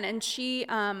clan, and she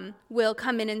will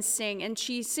come in and sing, and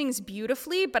she sings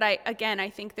beautifully, but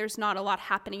I think there's not a lot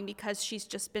happening because she's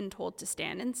just been told to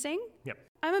stand and sing. Yep.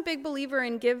 I'm a big believer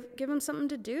in give him something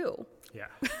to do. Yeah.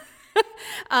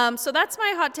 So that's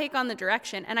my hot take on the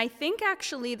direction. And I think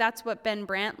actually that's what Ben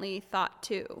Brantley thought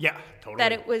too. Yeah, totally.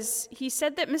 That he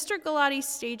said that Mr. Galati's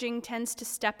staging tends to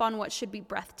step on what should be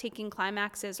breathtaking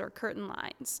climaxes or curtain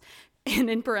lines. And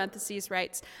in parentheses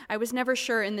writes, I was never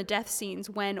sure in the death scenes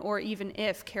when or even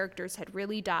if characters had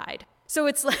really died. So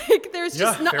it's like there's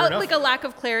just like a lack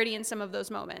of clarity in some of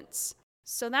those moments.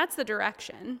 So that's the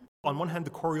direction. On one hand,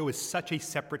 the choreo is such a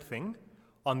separate thing.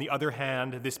 On the other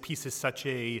hand, this piece is such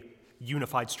a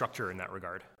unified structure in that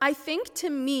regard. I think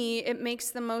to me, it makes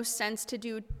the most sense to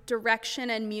do direction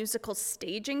and musical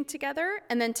staging together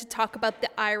and then to talk about the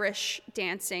Irish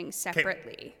dancing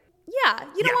separately. Yeah,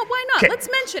 you know what? Why not? Let's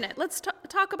mention it. Let's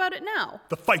talk about it now.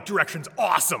 The fight direction's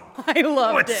awesome. I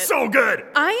loved it. It's so good.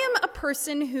 I am a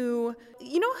person who,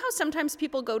 you know how sometimes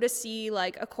people go to see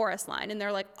like a chorus line and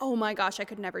they're like, oh my gosh, I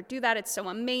could never do that. It's so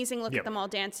amazing. Look at them all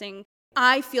dancing.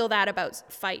 I feel that about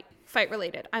fight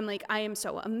related. I'm like, I am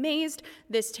so amazed.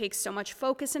 This takes so much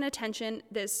focus and attention.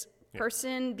 This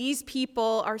person, these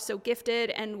people are so gifted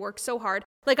and work so hard.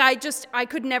 Like I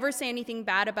could never say anything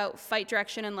bad about fight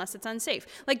direction unless it's unsafe.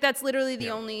 Like that's literally the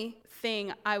only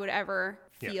thing I would ever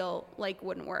feel like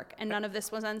wouldn't work. And none of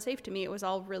this was unsafe to me. It was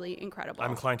all really incredible.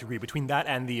 I'm inclined to agree. Between that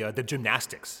and the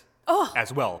gymnastics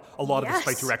as well. A lot of this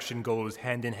fight direction goes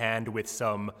hand in hand with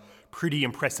some pretty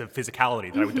impressive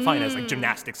physicality that I would define as like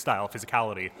gymnastic style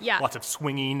physicality. Yeah. Lots of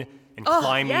swinging and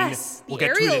climbing. Yes. We'll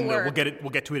get to it we'll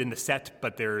get to it in the set,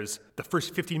 but there's the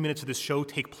first 15 minutes of this show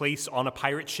take place on a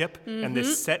pirate ship, and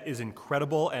this set is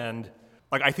incredible, and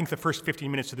like I think the first 15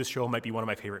 minutes of this show might be one of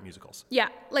my favorite musicals. Yeah,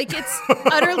 like it's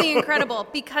utterly incredible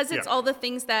because it's all the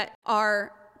things that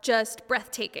are just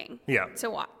breathtaking to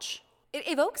watch. It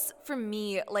evokes for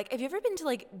me, like, have you ever been to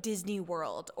like Disney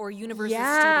World or Universal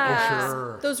Studios? Oh,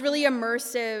 sure. Those really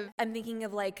immersive. I'm thinking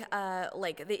of like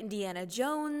the Indiana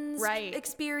Jones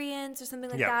experience or something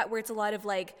like that, where it's a lot of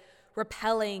like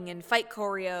rappelling and fight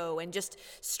choreo and just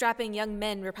strapping young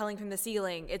men rappelling from the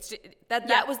ceiling. It's just,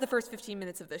 that was the first 15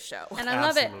 minutes of this show. And I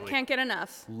love it. Can't get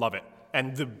enough. Love it.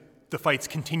 And the fights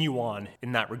continue on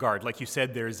in that regard. Like you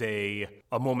said, there's a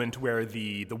moment where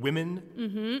the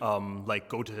women like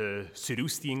go to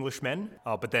seduce the English men,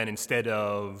 but then instead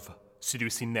of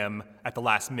seducing them at the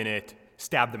last minute,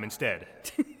 stab them instead.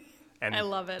 And I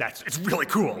love it. It's really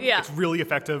cool. Yeah. It's really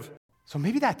effective. So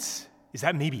maybe is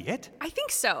that maybe it? I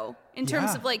think so. In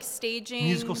terms of like staging.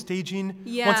 Musical staging.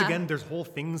 Yeah. Once again, there's whole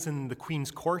things in the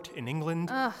Queen's Court in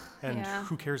England. And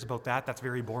who cares about that? That's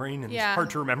very boring and it's hard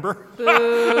to remember. Boo.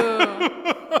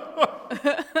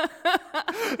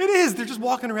 It is. They're just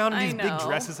walking around in these big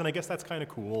dresses, and I guess that's kind of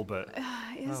cool, but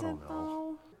Is it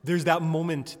though? There's that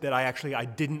moment that I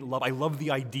didn't love. I love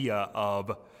the idea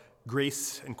of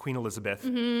Grace and Queen Elizabeth,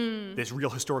 this real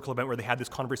historical event where they had this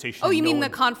conversation. Oh, you mean the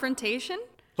confrontation?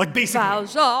 Like basically,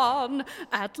 Valjean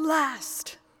at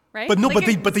last, right? But no,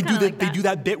 like but they do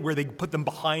that bit where they put them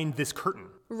behind this curtain,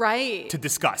 right, to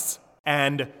discuss,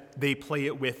 and they play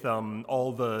it with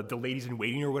all the ladies in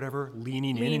waiting or whatever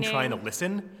leaning in and trying to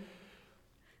listen.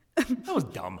 That was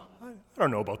dumb. I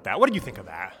don't know about that. What did you think of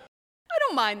that? I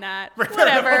don't mind that.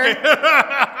 Whatever.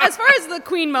 As far as the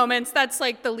Queen moments, that's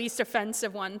like the least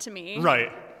offensive one to me.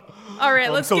 Right. All right,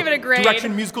 let's give it a grade.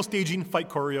 Direction, musical staging, fight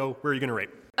choreo. Where are you going to rate?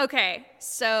 Okay,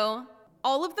 so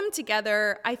all of them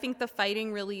together, I think the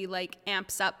fighting really like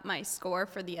amps up my score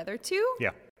for the other two.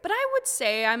 Yeah. But I would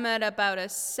say I'm at about a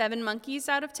 7 monkeys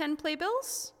out of 10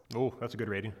 playbills. Oh, that's a good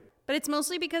rating. But it's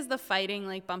mostly because the fighting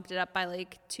like bumped it up by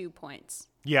like 2 points.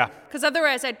 Yeah. Because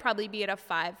otherwise I'd probably be at a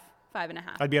 5.5.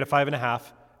 I'd be at a 5.5,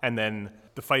 and then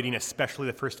the fighting, especially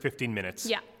the first 15 minutes.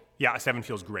 Yeah. Yeah, a 7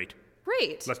 feels great.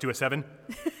 Great. Let's do a 7.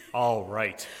 All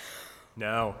right.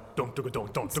 Now,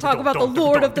 let's talk about the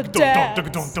Lord of the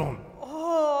Dance.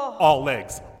 All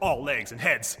legs, and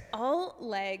heads. All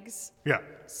legs. Yeah.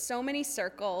 So many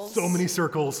circles. So many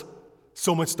circles.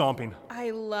 So much stomping.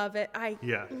 I love it. I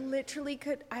Yeah. literally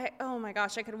could. Oh my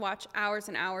gosh, I could watch hours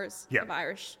and hours of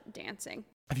Irish dancing.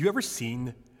 Have you ever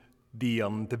seen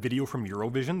the video from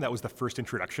Eurovision? That was the first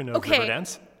introduction of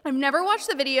Riverdance. I've never watched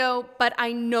the video, but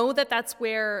I know that that's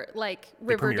where like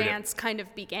Riverdance kind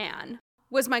of began.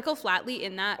 Was Michael Flatley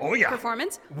in that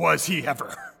performance? Was he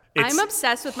ever? I'm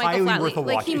obsessed with Michael Flatley.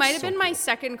 Like he might have been my cool.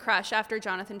 second crush after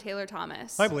Jonathan Taylor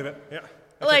Thomas. I believe it. Yeah.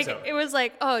 Like, so. it was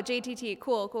like, oh, JTT,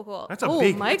 cool. That's a oh,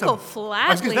 big Michael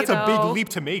Flatley, that's a big though. leap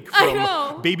to make I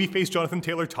know. from babyface Jonathan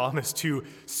Taylor Thomas to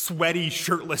sweaty,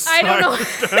 shirtless. I don't know.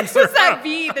 Irish It dancer. was that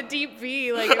V, the deep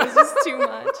V. Like, it was just too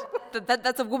much.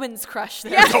 That's a woman's crush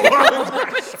there.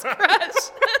 Woman's crush.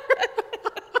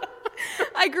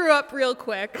 I grew up real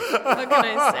quick. What can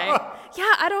I say?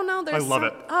 Yeah, I don't know. There's I love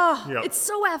it. Oh, Yeah. It's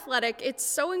so athletic. It's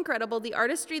so incredible. The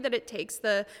artistry that it takes,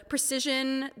 the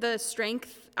precision, the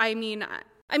strength. I mean,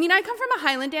 I come from a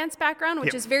Highland dance background, which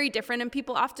Yep. is very different, and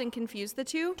people often confuse the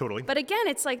two. Totally. But again,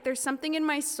 it's like there's something in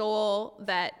my soul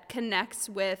that connects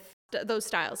with those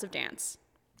styles of dance.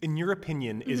 In your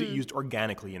opinion, is it used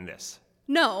organically in this?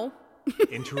 No.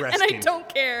 Interesting. And I don't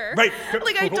care. Right.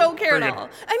 Like, I Cool. don't care Very at good. all.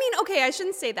 I mean, okay, I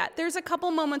shouldn't say that. There's a couple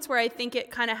moments where I think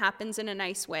it kind of happens in a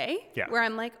nice way. Yeah. Where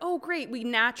I'm like, oh, great, we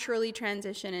naturally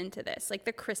transition into this. Like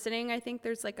the christening, I think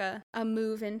there's like a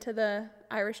move into the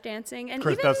Irish dancing. And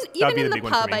That'd even be in the the big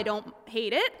one for pub, me. I don't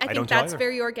hate it. I think don't that's either.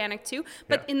 very organic too.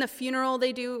 But Yeah. in the funeral,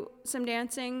 they do some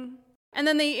dancing. And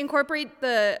then they incorporate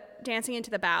the dancing into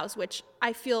the bows, which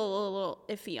I feel a little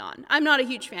iffy on. I'm not a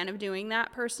huge fan of doing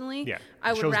that personally. Yeah.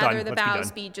 I would Show's rather done. the Let's be bows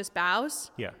done. be just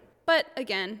bows. Yeah. But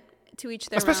again, to each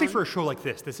their Especially own. for a show like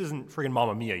this. This isn't friggin'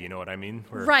 Mamma Mia, you know what I mean?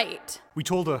 Where Right. We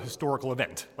told a historical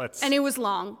event. Let's. And it was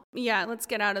long. Yeah, let's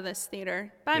get out of this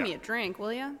theater. Buy Yeah. me a drink,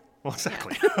 will ya? Well,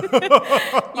 exactly.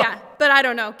 Yeah, but I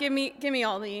don't know. Give me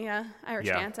all the Irish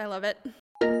Yeah. dance. I love it.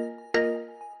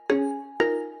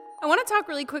 I want to talk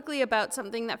really quickly about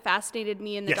something that fascinated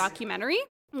me in the Yes. documentary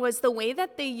was the way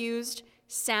that they used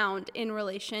sound in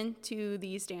relation to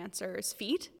these dancers'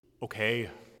 feet. Okay.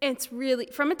 It's really,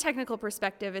 from a technical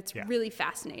perspective, it's Yeah. really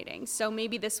fascinating. So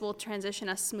maybe this will transition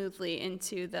us smoothly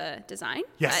into the design.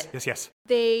 Yes. But Yes.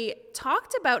 they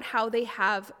talked about how they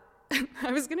have,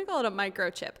 I was going to call it a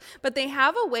microchip, but they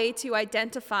have a way to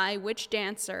identify which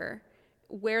dancer,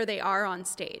 where they are on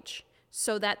stage,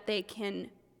 so that they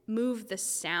can move the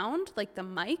sound, like the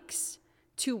mics,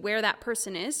 to where that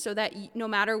person is, so that no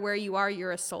matter where you are,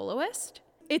 you're a soloist.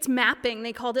 It's mapping.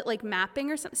 They called it like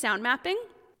mapping or something, sound mapping.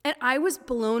 And I was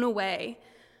blown away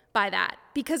by that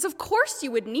because of course you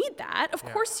would need that. Of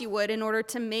course you would in order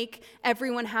to make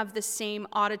everyone have the same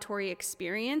auditory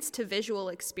experience to visual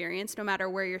experience no matter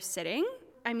where you're sitting.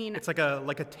 I mean, It's like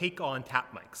a take on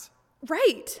tap mics,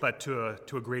 right. but to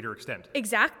a greater extent.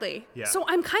 Exactly. Yeah. So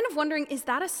I'm kind of wondering, is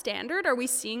that a standard? Are we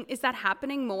seeing, is that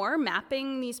happening more,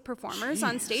 mapping these performers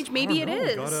on stage? Maybe it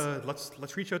is.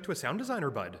 Let's reach out to a sound designer,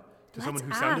 bud. To someone who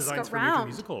Let's sound ask designs for around. major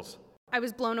musicals. I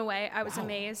was blown away. I was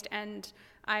amazed. And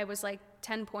I was like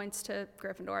 10 points to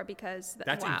Gryffindor because,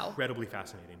 That's wow. incredibly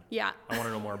fascinating. Yeah. I want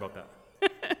to know more about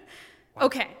that.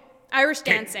 Okay. Irish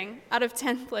dancing. Out of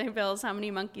 10 playbills, how many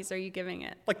monkeys are you giving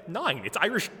it? Like 9. It's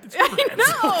Irish. It's No.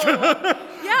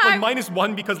 Yeah. like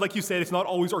 -1 because, like you said, it's not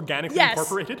always organically Yes.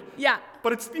 incorporated. Yeah.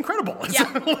 But it's incredible. It's Yeah.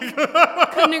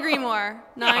 Couldn't agree more.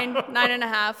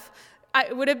 9.5.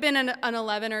 It would have been an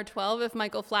 11 or 12 if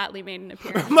Michael Flatley made an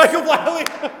appearance. Michael Wiley.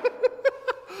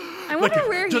 I wonder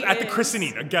where he Just at is. the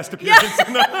christening, a guest appearance.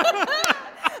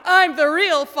 I'm the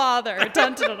real father.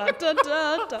 Dun, dun, dun, dun,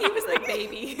 dun, dun. He was the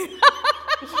baby.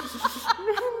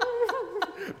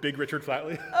 Big Richard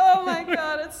Flatley. Oh my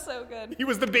God, it's so good. He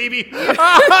was the baby.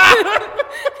 I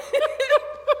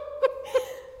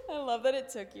love that it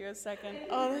took you a second.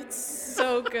 Oh, that's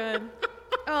so good.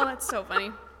 Oh, that's so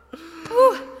funny.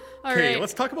 Whew. All Okay, right.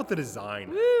 let's talk about the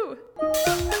design. Woo.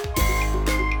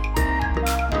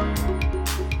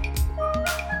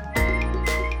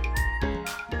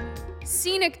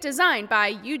 Scenic design by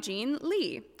Eugene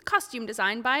Lee. Costume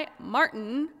design by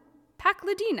Martin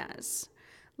Pakladinas.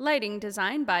 Lighting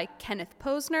design by Kenneth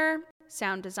Posner.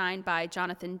 Sound design by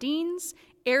Jonathan Deans.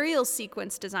 Aerial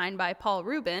sequence design by Paul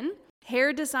Rubin.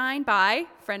 Hair design by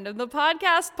friend of the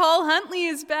podcast, Paul Huntley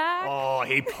is back. Oh,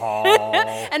 hey, Paul.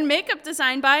 And makeup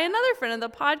design by another friend of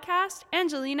the podcast,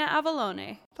 Angelina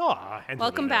Avalone.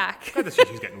 Welcome back. Glad to see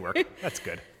she's getting work. That's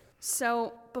good.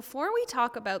 So before we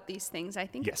talk about these things, I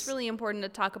think it's Yes. really important to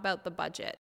talk about the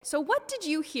budget. So what did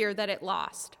you hear that it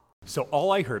lost? So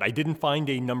all I heard, I didn't find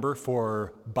a number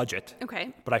for budget,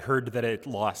 Okay. but I heard that it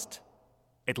lost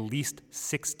at least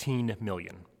 16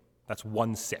 million. That's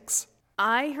 1/6.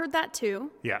 I heard that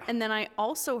too. Yeah. And then I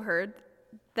also heard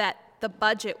that the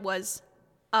budget was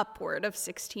upward of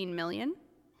 16 million.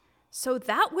 So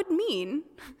that would mean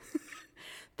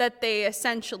that they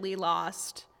essentially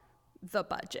lost the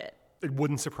budget. It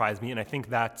wouldn't surprise me, and I think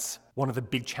that's one of the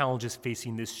big challenges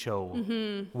facing this show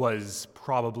was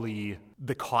probably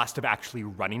the cost of actually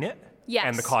running it Yes.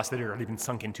 and the cost that had already been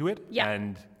sunk into it. Yeah.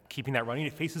 And keeping that running.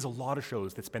 It faces a lot of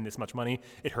shows that spend this much money.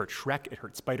 It hurt Shrek. It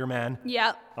hurt Spider-Man.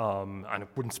 Yeah. And it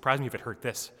wouldn't surprise me if it hurt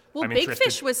this. Well, I'm Big interested.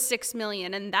 Fish was $6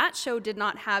 million, and that show did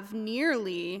not have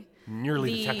nearly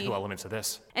the technical elements of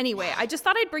this. Anyway, I just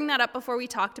thought I'd bring that up before we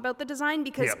talked about the design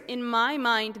because Yeah. in my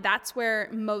mind, that's where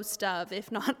most of,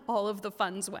 if not all of the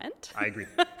funds went. I agree.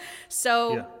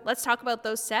 So Yeah. let's talk about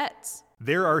those sets.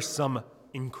 There are some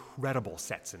incredible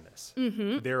sets in this.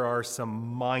 Mm-hmm. There are some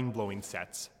mind-blowing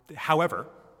sets. However,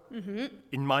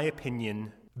 in my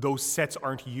opinion, those sets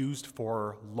aren't used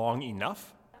for long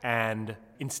enough, and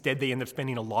instead they end up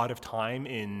spending a lot of time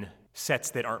in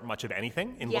sets that aren't much of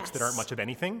anything, in looks that aren't Yes. much of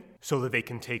anything, so that they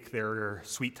can take their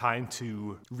sweet time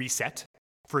to reset.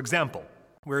 For example,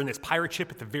 we're in this pirate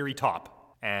ship at the very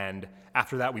top, and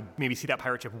after that we maybe see that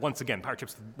pirate ship once again. Pirate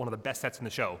ship's one of the best sets in the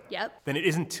show. Yep. Then it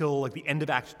isn't till like the end of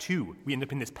Act 2 we end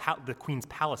up in this the Queen's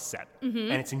Palace set,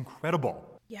 and it's incredible.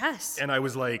 Yes. And I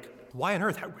was like, why on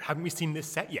earth haven't we seen this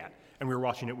set yet? And we were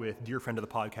watching it with dear friend of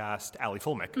the podcast, Ali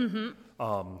Fulmick,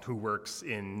 who works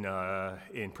in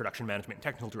production management and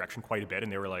technical direction quite a bit.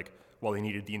 And they were like, well, they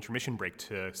needed the intermission break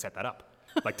to set that up.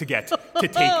 Like to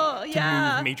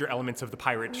move major elements of the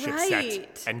pirate ship set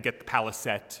Right. and get the palace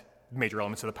set, major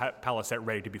elements of the palace set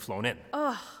ready to be flown in.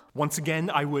 Once again,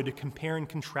 I would compare and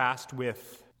contrast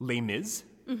with Les Mis,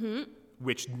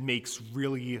 which makes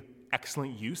really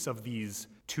excellent use of these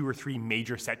 2 or 3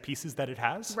 major set pieces that it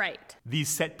has. Right. These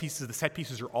set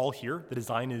pieces are all here. The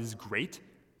design is great.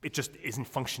 It just isn't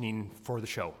functioning for the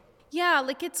show. Yeah,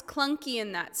 like it's clunky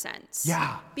in that sense.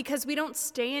 Yeah. Because we don't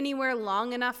stay anywhere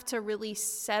long enough to really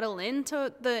settle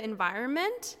into the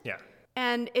environment. Yeah.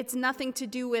 And it's nothing to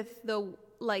do with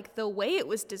the way it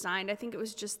was designed. I think it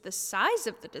was just the size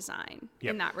of the design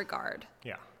Yep. in that regard.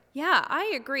 Yeah. Yeah,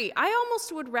 I agree. I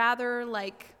almost would rather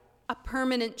like a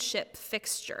permanent ship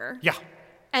fixture. Yeah.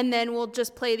 And then we'll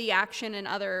just play the action in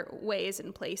other ways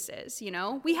and places, you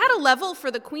know? We had a level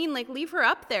for the queen, like leave her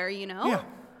up there, you know? Yeah.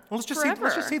 Well, let's just Forever.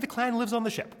 say the clan lives on the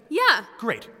ship. Yeah.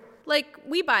 Great. Like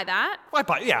we buy that. I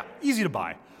buy. Yeah. Easy to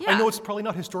buy. Yeah. I know it's probably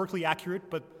not historically accurate,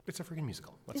 but it's a freaking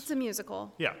musical. It's a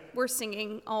musical. Yeah. We're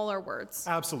singing all our words.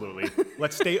 Absolutely.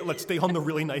 Let's stay on the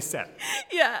really nice set.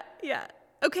 Yeah, yeah.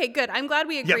 Okay, good. I'm glad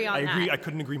we agree on I agree. that. I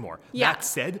couldn't agree more. Yeah. That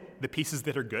said, the pieces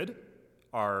that are good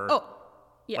are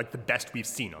Yeah. like the best we've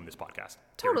seen on this podcast.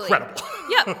 Totally. They're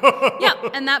incredible. Yeah.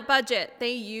 And that budget,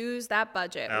 they use that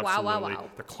budget. Absolutely. Wow.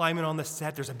 They're climbing on the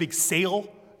set. There's a big sail in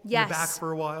the Yes. back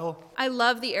for a while. I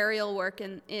love the aerial work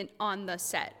in on the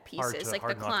set Hard pieces, to- like the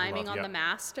hard not to climbing love, on yeah. the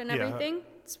mast and Yeah. everything.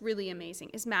 It's really amazing.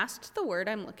 Is mast the word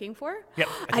I'm looking for? Yep,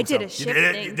 I I think did so. a You ship did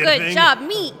it. thing. You did a Good thing. job,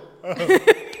 me.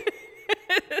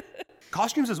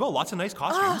 Costumes as well. Lots of nice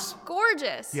costumes.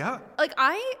 Gorgeous. Yeah. Like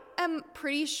I am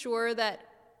pretty sure that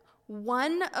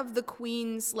one of the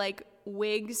queen's like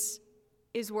wigs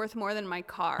is worth more than my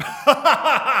car.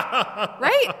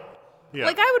 Right? Yeah.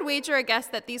 Like I would wager a guess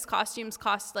that these costumes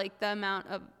cost like the amount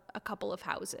of a couple of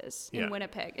houses in Yeah.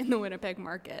 Winnipeg, in the Winnipeg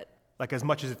market. Like as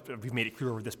much as we've made it clear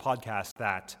over this podcast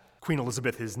that Queen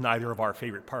Elizabeth is neither of our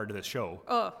favorite part of this show.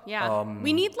 Oh, yeah.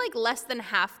 We need like less than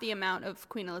half the amount of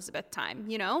Queen Elizabeth time,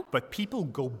 you know? But people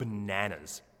go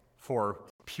bananas for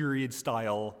period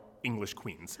style English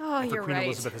queens. Oh, and for you're Queen right.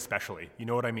 Elizabeth especially. You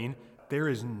know what I mean? There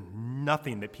is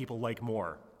nothing that people like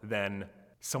more than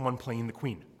someone playing the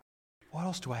queen. What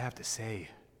else do I have to say?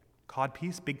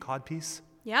 Codpiece, big codpiece,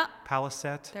 Yeah. palace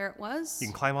set. There it was. You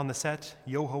can climb on the set.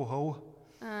 Yo ho ho.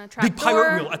 Trapdoor. Big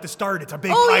pirate wheel at the start. It's a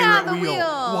big Oh, yeah, pirate the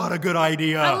wheel. What a good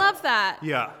idea. I love that.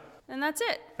 Yeah. And that's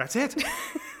it. That's it.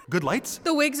 Good lights.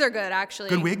 The wigs are good, actually.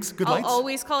 Good wigs, good I'll lights.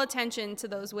 always call attention to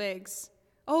those wigs.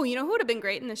 Oh, you know who would have been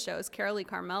great in this show is Carolee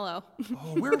Carmello.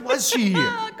 Oh, where was she?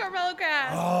 Carmello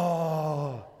cast.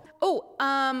 Oh.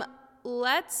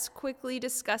 Let's quickly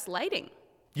discuss lighting.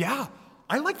 Yeah.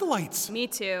 I like the lights. Me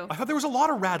too. I thought there was a lot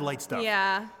of rad light stuff.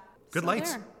 Yeah. Good So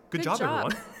lights. there. Good job,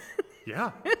 everyone.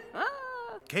 Yeah.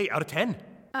 Okay, out of 10.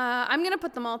 I'm going to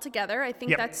put them all together. I think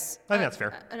Yep. that's I think that's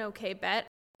fair. an okay bet.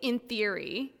 In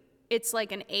theory, it's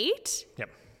like an 8, Yep.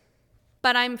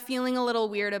 but I'm feeling a little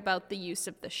weird about the use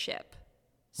of the ship.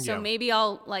 So Yeah. maybe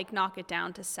I'll like knock it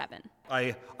down to 7.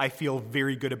 I feel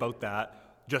very good about that.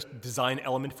 Just design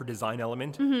element for design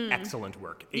element. Excellent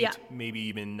work. 8, Yeah. maybe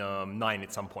even 9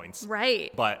 at some points.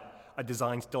 Right. But a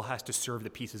design still has to serve the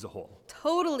piece as a whole.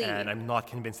 Totally. And I'm not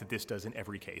convinced that this does in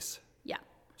every case. Yeah.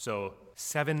 So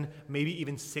 7, maybe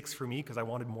even 6 for me because I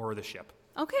wanted more of the ship.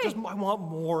 Okay. I want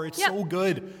more. It's Yep. so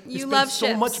good. You spend love so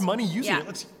ships. much money using Yeah. it.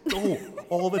 Let's go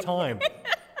all the time.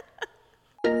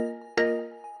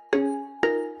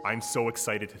 I'm so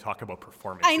excited to talk about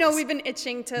performances. I know, we've been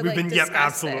itching to discuss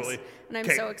absolutely. this, and I'm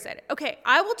so excited. Okay,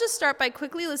 I will just start by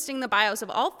quickly listing the bios of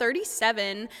all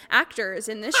 37 actors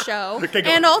in this show, Okay, go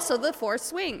and on. also the 4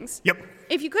 swings. Yep.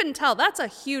 If you couldn't tell, that's a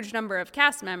huge number of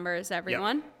cast members,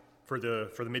 everyone. Yeah. For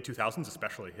the mid-2000s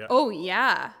especially, yeah. Oh,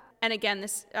 yeah. And again,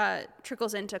 this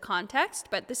trickles into context,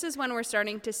 but this is when we're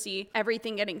starting to see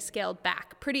everything getting scaled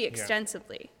back pretty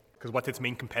extensively. Because what's its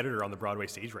main competitor on the Broadway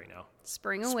stage right now?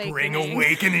 Spring Awakening. Spring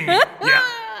Awakening. Yeah.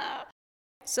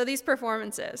 So these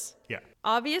performances. Yeah.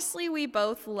 Obviously, we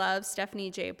both love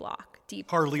Stephanie J. Block deeply.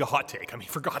 Hardly a hot take. I mean,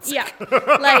 for God's sake.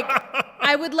 Yeah, like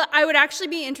I would actually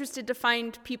be interested to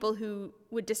find people who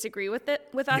would disagree with us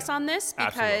Yeah, on this, because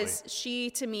absolutely. she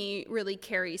to me really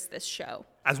carries this show.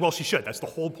 As well she should. That's the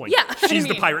whole point. Yeah, She's I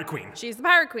the mean, pirate queen. She's the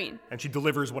pirate queen. And she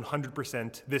delivers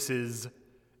 100%. This is,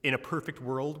 in a perfect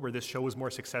world where this show is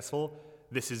more successful,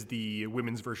 this is the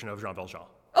women's version of Jean Valjean.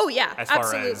 Oh yeah, As far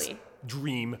absolutely. as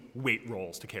dream weight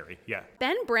roles to carry. Yeah.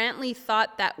 Ben Brantley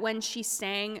thought that when she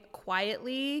sang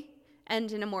quietly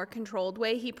and in a more controlled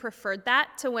way, he preferred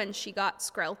that to when she got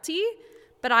skrelty.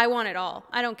 But I want it all.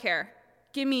 I don't care.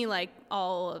 Give me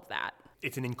all of that.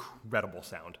 It's an incredible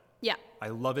sound. Yeah. I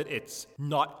love it. It's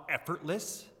not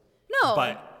effortless, No.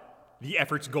 but the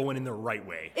effort's going in the right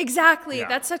way. Exactly. Yeah.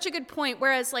 That's such a good point.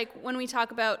 Whereas, when we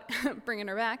talk about bringing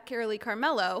her back, Carolee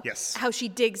Carmello, Yes. how she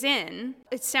digs in,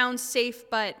 it sounds safe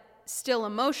but still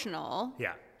emotional.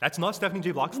 Yeah. That's not Stephanie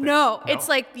J. Block's thing. No, it's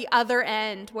the other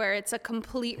end where it's a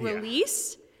complete Yeah.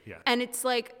 release. Yeah. And it's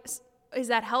is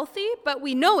that healthy? But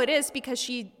we know it is because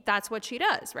that's what she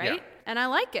does, right? Yeah. And I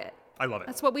like it. I love it.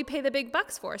 That's what we pay the big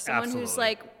bucks for. Someone who's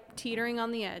Absolutely. teetering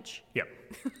on the edge. Yep.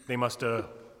 They must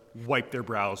wipe their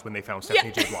brows when they found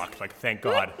Stephanie J. Block. Thank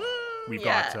God we've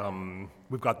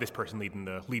got this person leading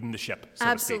the ship. So to speak.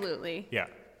 Absolutely. Yeah.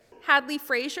 Hadley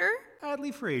Fraser,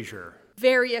 Hadley Fraser.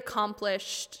 very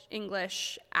accomplished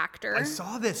English actor. I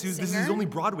saw this. This is his Singer? only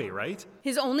Broadway, right?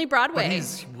 His only Broadway. But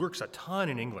he works a ton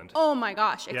in England. Oh my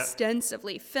gosh, Yeah.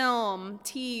 extensively. Film,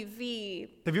 TV.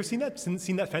 Have you ever seen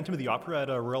that Phantom of the Opera at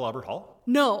Royal Albert Hall?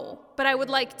 No, but I would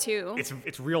like to.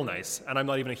 It's real nice, and I'm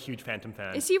not even a huge Phantom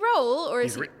fan. Is he Raoul or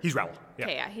is he? He's Raoul. Yeah.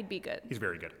 Okay, yeah, he'd be good. He's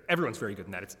very good. Everyone's very good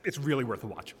in that. It's really worth a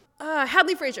watch.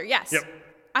 Hadley Fraser, yes. Yep.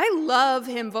 I love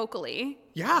him vocally.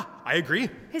 Yeah, I agree.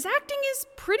 His acting is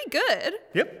pretty good.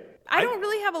 Yep. I don't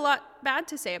really have a lot bad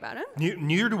to say about him.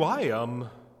 Neither do I.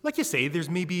 Like you say, there's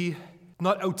maybe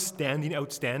not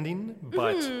outstanding,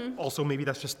 but also maybe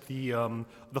that's just the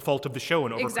fault of the show,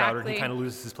 and overcrowded, Exactly. he kind of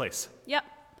loses his place. Yep.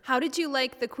 How did you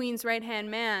like the Queen's right-hand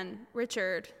man,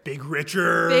 Richard? Big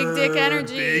Richard. Big dick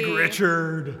energy. Big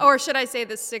Richard. Or should I say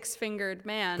the six-fingered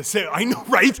man? I know,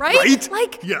 right?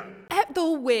 Right? Yeah. The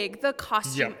wig, the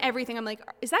costume, Yep. everything. I'm like,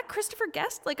 is that Christopher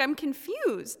Guest? I'm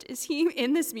confused. Is he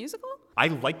in this musical? I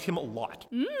liked him a lot.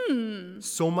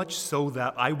 So much so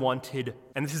that I wanted,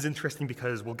 and this is interesting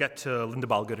because we'll get to Linda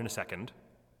Balgood in a second,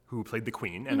 who played the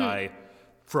Queen, and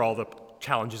for all the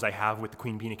challenges I have with the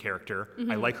Queen being a character,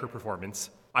 I like her performance.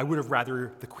 I would have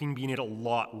rather the Queen be in it a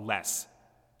lot less,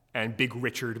 and Big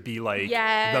Richard be the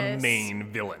Yes. main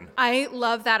villain. I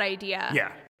love that idea.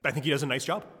 Yeah, I think he does a nice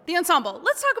job. The ensemble.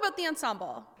 Let's talk about the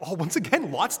ensemble. Oh, once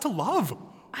again, lots to love.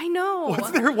 I know.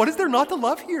 What is there not to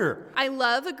love here? I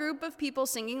love a group of people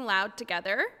singing loud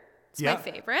together. It's Yeah. my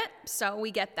favorite. So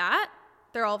we get that.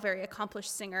 They're all very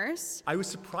accomplished singers. I was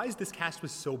surprised this cast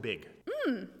was so big.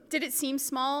 Did it seem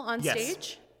small on Yes.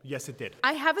 stage? Yes, it did.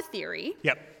 I have a theory.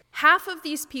 Yep. Half of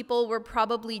these people were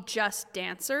probably just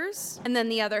dancers, and then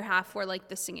the other half were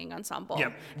the singing ensemble.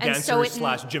 Yep. And Dancers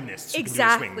 / gymnasts. who can do the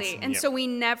Exactly. swings, And yep. so we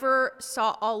never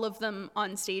saw all of them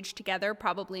on stage together,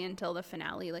 probably until the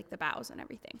finale, the bows and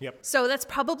everything. Yep. So that's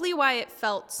probably why it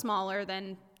felt smaller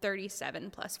than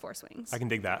 37 plus 4 swings. I can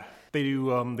dig that. They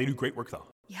do great work though.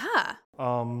 Yeah.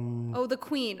 Oh, the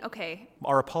Queen. Okay.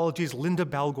 Our apologies, Linda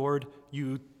Balgord.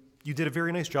 You did a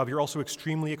very nice job. You're also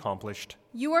extremely accomplished.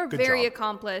 You are Good very job.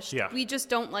 accomplished. Yeah. We just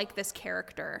don't like this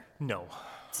character. No.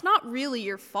 It's not really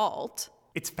your fault.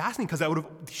 It's fascinating because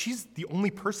she's the only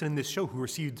person in this show who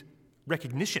received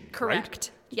recognition. Correct.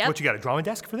 Right? Yep. What, you got a drama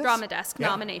desk for this? Drama Desk Yeah.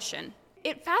 nomination.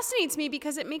 It fascinates me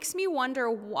because it makes me wonder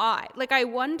why. I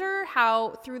wonder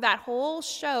how through that whole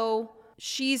show,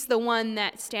 she's the one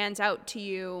that stands out to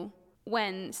you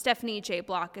when Stephanie J.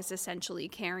 Block is essentially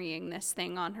carrying this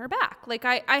thing on her back.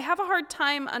 I have a hard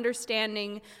time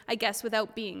understanding, I guess,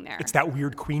 without being there. It's that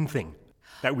weird Queen thing.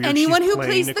 That weird Anyone she's who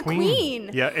playing plays a the Queen.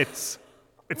 Yeah, it's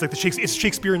like it's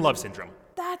Shakespeare in Love syndrome.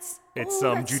 That's It's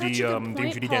that's Judy such a good Dame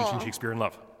point, Judi Dench Paul. in Shakespeare in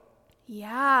Love.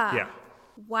 Yeah. Yeah.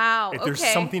 Wow. There's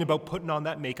okay. something about putting on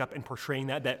that makeup and portraying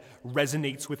that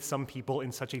resonates with some people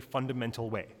in such a fundamental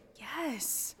way.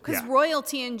 Yes. Because Yeah.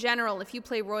 royalty in general, if you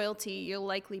play royalty, you'll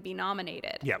likely be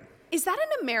nominated. Yeah. Is that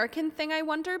an American thing, I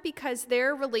wonder? Because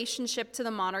their relationship to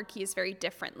the monarchy is very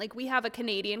different. Like, we have a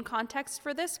Canadian context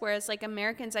for this, whereas, like,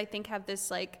 Americans, I think, have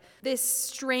this, like, this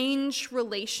strange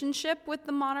relationship with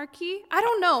the monarchy. I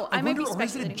don't know. I might be Or is it a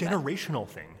speculating. but- generational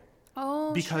thing?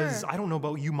 Oh, Because sure. I don't know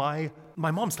about you, my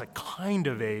mom's like kind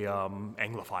of a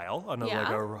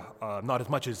Anglophile, not as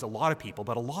much as a lot of people,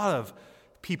 but a lot of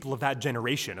people of that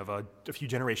generation, of a few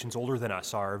generations older than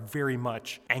us, are very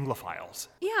much Anglophiles.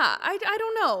 Yeah, I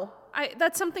don't know.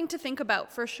 That's something to think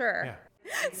about for sure. Yeah.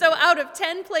 So out of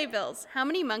 10 playbills, how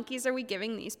many monkeys are we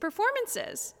giving these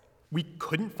performances? We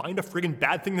couldn't find a friggin'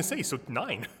 bad thing to say, so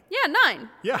 9. Yeah, 9.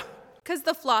 Yeah. Because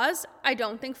the flaws, I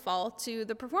don't think, fall to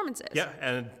the performances. Yeah,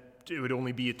 and it would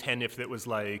only be a 10 if it was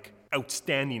like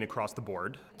outstanding across the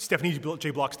board. Stephanie J.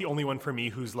 Block's the only one for me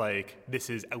who's like, this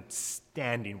is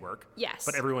outstanding work. Yes.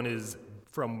 But everyone is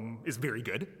very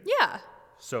good. Yeah.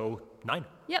 So 9.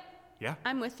 Yep. Yeah.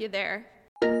 I'm with you there.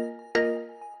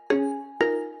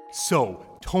 So,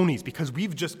 Tony's, because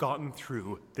we've just gotten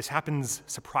through, this happens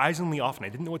surprisingly often. I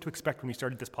didn't know what to expect when we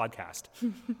started this podcast,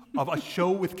 of a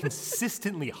show with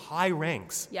consistently high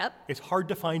ranks. Yep. It's hard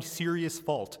to find serious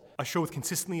fault. A show with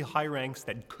consistently high ranks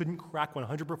that couldn't crack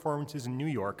 100 performances in New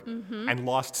York and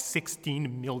lost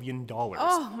 $16 million.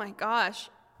 Oh my gosh.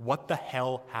 What the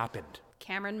hell happened?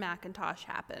 Cameron McIntosh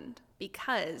happened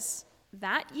because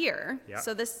that year, Yeah.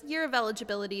 so this year of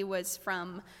eligibility was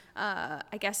from,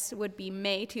 I guess it would be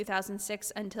May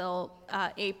 2006 until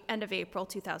end of April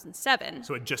 2007.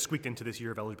 So it just squeaked into this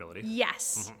year of eligibility.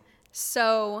 Yes.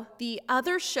 So the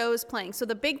other shows playing, so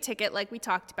the big ticket, like we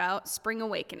talked about, Spring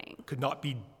Awakening. Could not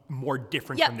be more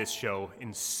different Yep. from this show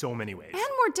in so many ways. And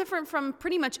more different from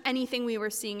pretty much anything we were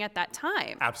seeing at that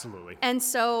time. Absolutely. And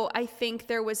so I think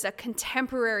there was a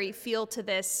contemporary feel to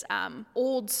this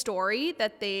old story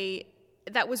that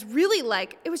was really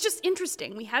like, it was just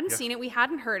interesting. We hadn't Yeah. seen it, we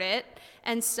hadn't heard it.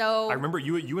 And so I remember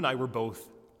you and I were both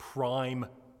prime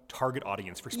target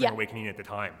audience for Spring Yeah. Awakening at the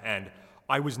time, and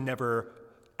I was never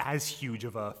as huge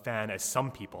of a fan as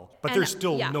some people. But And, there's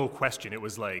still yeah. no question. It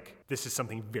was like, this is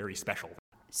something very special.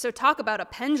 So talk about a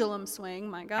pendulum swing,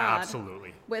 my God.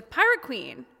 Absolutely. With Pirate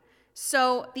Queen.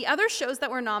 So the other shows that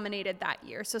were nominated that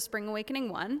year, so Spring Awakening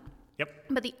won, Yep.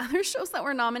 but the other shows that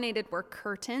were nominated were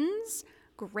Curtains,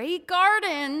 Grey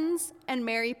Gardens, and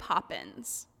Mary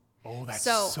Poppins. Oh, that's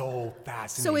So- so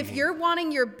fascinating. So if you're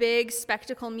wanting your big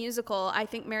spectacle musical, I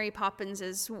think Mary Poppins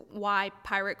is why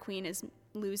Pirate Queen is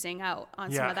losing out on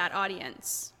some Yeah. of that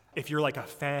audience. If you're like a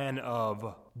fan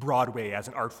of Broadway as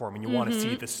an art form and you want to Mm-hmm.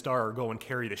 see the star go and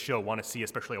carry the show, want to see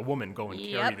especially a woman go and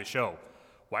carry Yep. the show,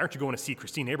 why aren't you going to see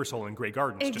Christine Ebersole in Grey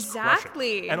Gardens just crush it?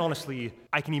 Exactly. And honestly,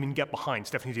 I can even get behind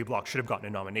Stephanie J. Block should have gotten a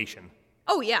nomination.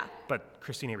 Oh, yeah. But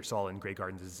Christine Ebersole in Grey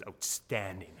Gardens is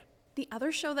outstanding. The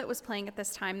other show that was playing at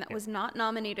this time that was not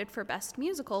nominated for Best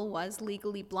Musical was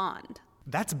Legally Blonde.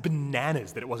 That's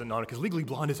bananas that it wasn't nominated, because Legally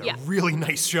Blonde is a Yeah. really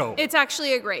nice show. It's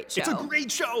actually a great show. It's a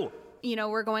great show. You know,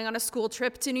 we're going on a school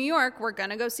trip to New York. We're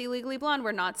going to go see Legally Blonde.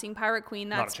 We're not seeing Pirate Queen.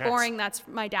 Not a That's chance. boring. That's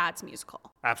my dad's musical.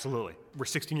 Absolutely. We're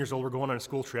 16 years old. We're going on a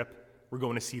school trip. We're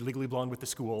going to see Legally Blonde with the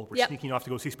school. We're Yep. sneaking off to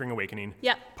go see Spring Awakening.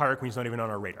 Yep. Pirate Queen's not even on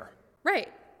our radar. Right.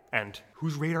 And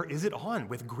whose radar is it on,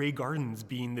 with Grey Gardens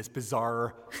being this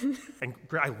bizarre... and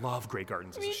I love Grey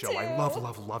Gardens as a Me show. I too.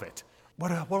 love it.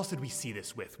 What else did we see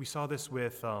this with? We saw this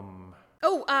with...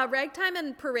 Ragtime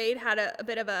and Parade had a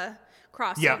bit of a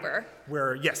crossover. Yeah,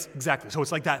 where, yes, exactly. So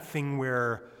it's like that thing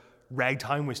where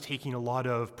Ragtime was taking a lot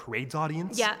of Parade's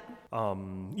audience. Yeah.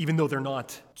 Even though they're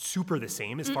not super the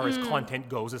same as far as content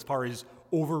goes, as far as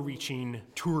overreaching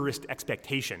tourist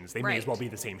expectations, they may as Right. well be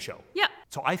the same show. Yeah.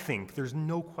 So I think there's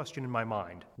no question in my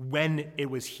mind when it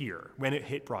was here, when it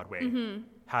hit Broadway,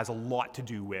 has a lot to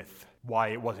do with why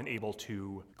it wasn't able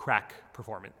to crack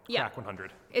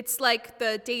 100. It's like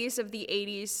the days of the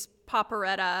 80s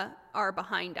Poparetta are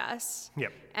behind us.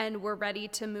 Yep. And we're ready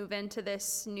to move into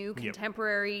this new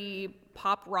contemporary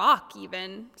pop rock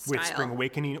even style. With Spring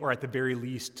Awakening, or at the very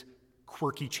least,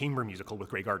 quirky chamber musical with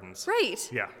Grey Gardens. Right.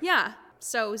 Yeah. Yeah.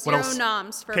 So What 0 else?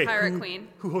 noms for 'Kay, Pirate Queen.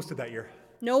 Who hosted that year?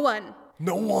 No one.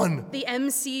 No one. The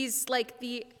MCs,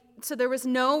 so there was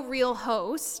no real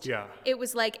host. Yeah. It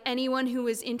was like anyone who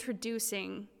was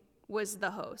introducing was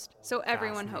the host. So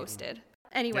everyone hosted.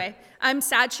 Anyway, I'm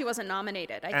sad she wasn't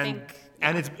nominated. I think.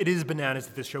 And it is bananas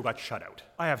that this show got shut out.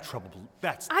 I have trouble.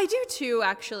 I do too,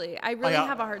 actually. I really I,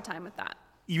 have a hard time with that.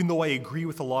 Even though I agree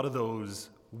with a lot of those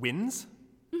wins,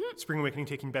 Spring Awakening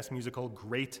taking Best Musical,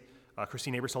 great.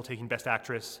 Christine Ebersole taking Best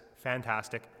Actress,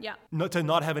 fantastic. Yeah. To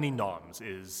not have any noms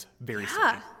is very silly.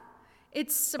 Yeah.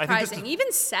 It's I think this surprising. is-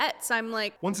 Even sets, I'm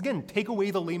like, Once again, take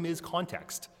away the Les Mis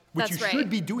context, which That's you right. should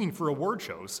be doing for award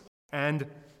shows. And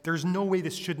there's no way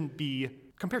this shouldn't be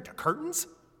compared to curtains.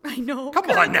 I know. Come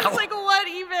on now. It's like, what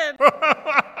even?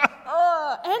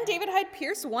 And David Hyde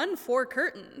Pierce won 4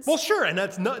 curtains. Well, sure, and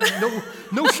that's no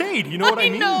shade. You know what I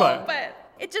mean? know, but but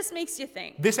it just makes you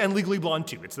think. this and Legally Blonde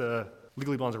too.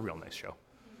 Legally Blonde's a real nice show.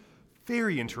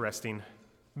 Very interesting,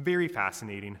 very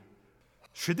fascinating.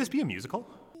 Should this be a musical?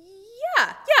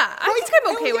 Yeah, I think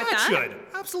I'm okay Hell with yeah, that. It should.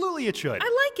 Absolutely, it should.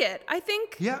 I like it. I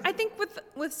think Yeah.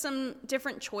 with some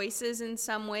different choices in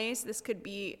some ways, this could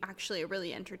be actually a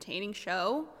really entertaining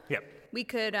show. Yep. We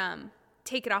could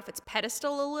take it off its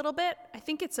pedestal a little bit. I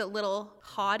think it's a little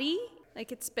haughty,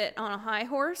 like it's a bit on a high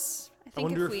horse. I think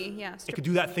wonder if we it could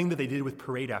do that thing that they did with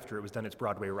Parade after it was done its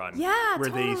Broadway run. Yeah, where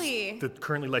totally. the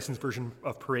currently licensed version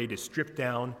of Parade is stripped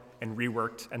down and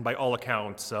reworked, and by all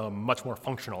accounts, much more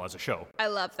functional as a show. I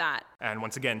love that. And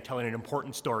once again, telling an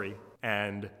important story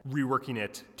and reworking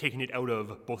it, taking it out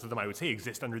of, both of them I would say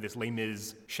exist under this Les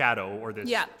Mis shadow, or this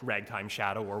Yeah. ragtime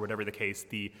shadow, or whatever the case,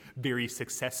 the very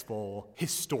successful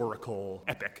historical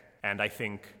epic. And I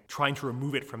think trying to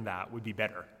remove it from that would be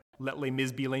better. Let Les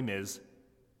Mis be Les Mis.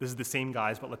 This is the same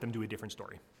guys, but let them do a different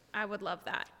story. I would love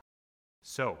that.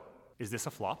 So, is this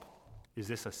a flop? Is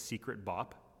this a secret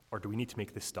bop? Or do we need to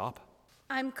make this stop?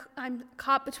 I'm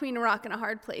caught between a rock and a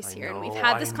hard place I here, and we've know,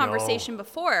 had this I conversation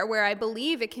before, where I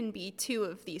believe it can be 2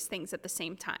 of these things at the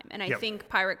same time. And I Yep. think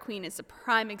Pirate Queen is a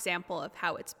prime example of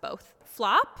how it's both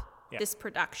flop, Yeah. this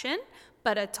production,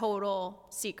 but a total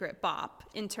secret bop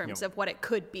in terms Yep. of what it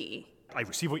could be. I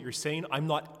receive what you're saying. I'm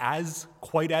not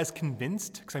quite as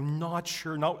convinced, because I'm not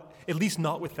sure, at least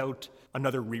not without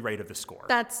another rewrite of the score.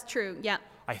 That's true, yeah.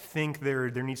 I think there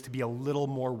needs to be a little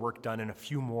more work done and a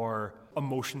few more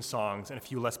emotion songs and a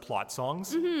few less plot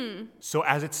songs. Mm-hmm. So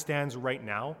as it stands right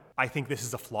now, I think this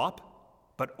is a flop.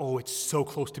 But it's so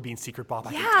close to being secret bop.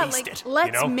 I Yeah, can taste like, it. let's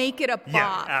you know? make it a bop.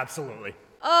 Yeah, absolutely.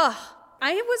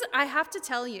 I have to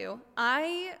tell you,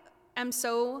 I am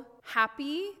so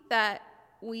happy that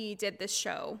we did this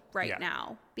show right Yeah.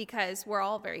 now, because we're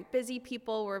all very busy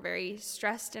people. We're very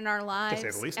stressed in our lives.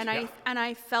 the least, and yeah.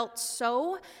 I felt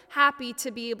so happy to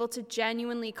be able to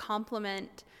genuinely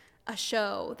compliment a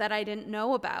show that I didn't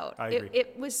know about. I agree.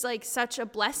 It was like such a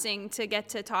blessing to get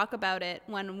to talk about it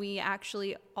when we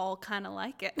actually all kind of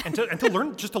like it. And to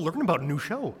learn about a new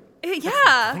show. The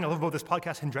Yeah. thing I love about this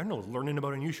podcast in general is learning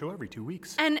about a new show every 2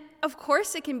 weeks. And of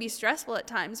course, it can be stressful at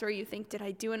times where you think, did I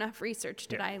do enough research?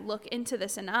 Did Yeah. I look into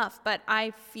this enough? But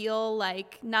I feel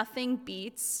like nothing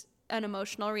beats an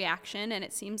emotional reaction. And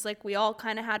it seems like we all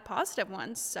kind of had positive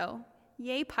ones. So,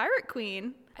 yay, Pirate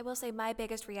Queen. I will say my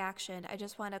biggest reaction, I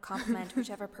just want to compliment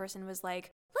whichever person was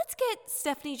like, let's get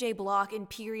Stephanie J. Block in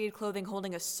period clothing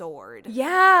holding a sword.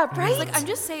 Yeah, right? Like, I'm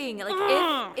just saying, like,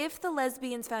 if the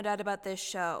lesbians found out about this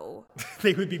show,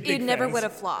 They would be big it never fans. would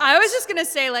have flopped. I was just going to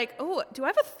say, like, oh, do I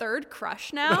have a third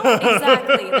crush now?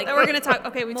 Exactly. Like, That we're going to talk.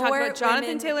 Okay, we talked more about Jonathan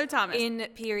women Taylor Thomas. in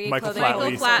period Michael clothing.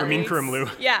 Flatley, Flatley. Ramin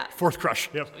Karimloo. Yeah. Fourth crush.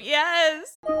 Yep.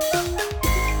 Yes.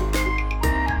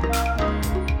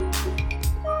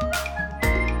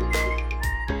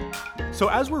 So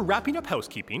as we're wrapping up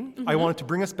housekeeping, I wanted to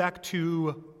bring us back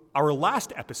to our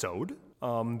last episode.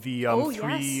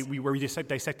 Yes. Where we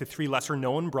dissected 3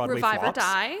 lesser-known Broadway Revive or flops.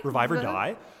 Die. Revive or Mhm.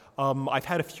 Die. I've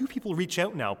had a few people reach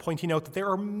out now, pointing out that there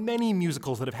are many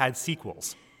musicals that have had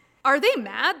sequels. Are they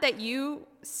mad that you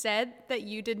said that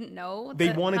you didn't know? They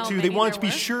that wanted how to. many They wanted there to be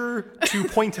were? sure to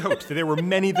point out that there were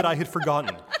many that I had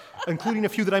forgotten, including a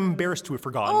few that I'm embarrassed to have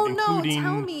forgotten, Oh, no, including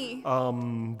tell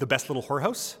me. The Best Little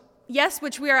Whorehouse. Yes,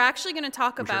 which we are actually going to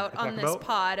talk which we're about gonna on talk this about,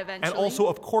 pod eventually. and also,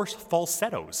 of course,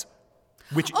 Falsettos,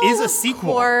 which is a sequel.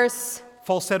 Of course.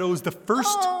 Falsettos, the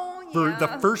first, Oh, the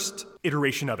yeah. first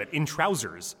iteration of it in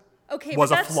Trousers, Okay, was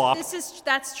but a flop,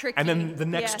 that's tricky. and then the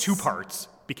next Yes. 2 parts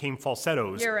became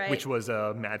Falsettos, You're right. which was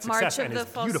a mad March success of and the is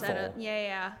beautiful. Falsetto.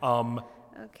 Yeah.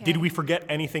 Okay. Did we forget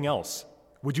anything else?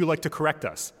 Would you like to correct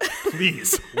us?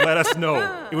 Please let us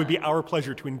know. It would be our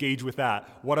pleasure to engage with that.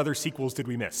 What other sequels did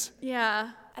we miss?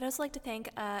 Yeah. I'd also like to thank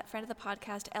a friend of the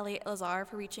podcast, Elliot Lazar,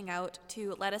 for reaching out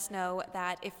to let us know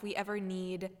that if we ever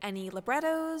need any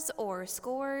librettos or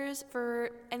scores for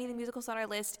any of the musicals on our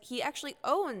list, he actually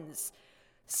owns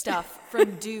stuff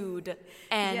from Dude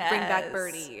and Bring Back Yes.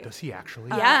 Birdie. Does he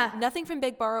actually? Yeah. Nothing from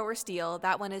Big Borrow or Steal.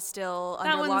 That one is still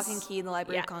under lock and key in the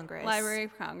Library of Congress. Library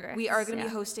of Congress. We are going to yeah.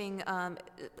 be hosting,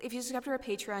 if you subscribe to our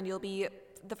Patreon, you'll be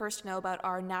the first to know about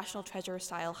our National Treasure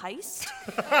style heist.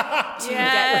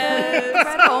 Yes.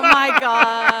 Oh my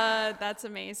God. That's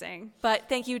amazing. But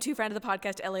thank you to friend of the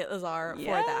podcast, Elliot Lazar, for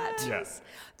that. Yes.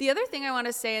 The other thing I want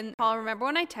to say, and Paul, remember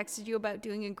when I texted you about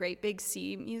doing a Great Big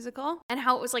Sea musical and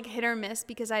how it was like hit or miss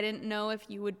because I didn't know if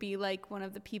you would be like one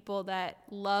of the people that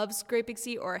loves Great Big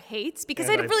Sea or hates, because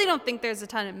I really don't think there's a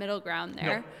ton of middle ground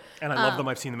there. No. And I love them.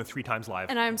 I've seen them 3 times live.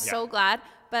 And I'm so glad.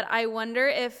 But I wonder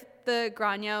if the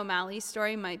Grania O'Malley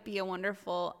story might be a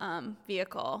wonderful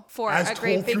vehicle for As a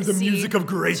Great told Big through the Sea music of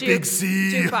Great Big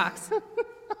Sea. Jukebox.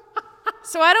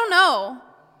 So I don't know.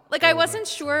 Like, I wasn't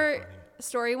sure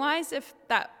story-wise if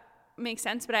that makes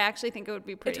sense, but I actually think it would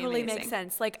be pretty It totally amazing. makes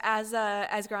sense. Like as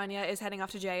Grania is heading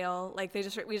off to jail, like we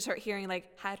just start hearing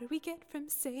like, how did we get from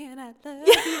saying I love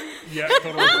you? Yeah,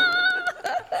 totally.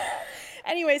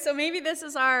 Anyway, so maybe this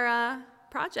is our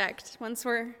project once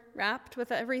we're wrapped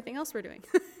with everything else we're doing.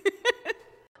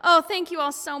 Oh, thank you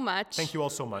all so much. Thank you all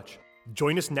so much.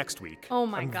 Join us next week. Oh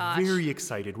my I'm gosh. very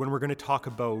excited when we're going to talk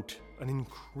about an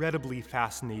incredibly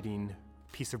fascinating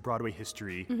piece of Broadway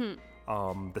history, the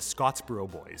Scottsboro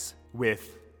Boys,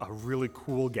 with a really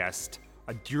cool guest,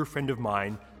 a dear friend of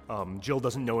mine. Jill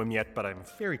doesn't know him yet, but I'm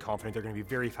very confident they're going to be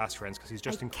very fast friends because he's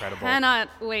just incredible. Cannot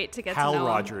wait to get Hal to know him.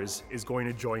 Rogers is going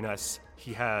to join us.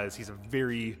 He's a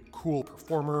very cool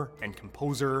performer and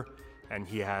composer, and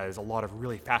he has a lot of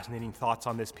really fascinating thoughts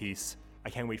on this piece. I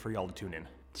can't wait for y'all to tune in.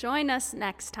 Join us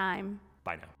next time.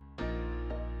 Bye now.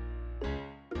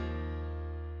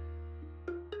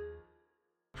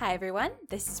 Hi everyone,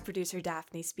 this is producer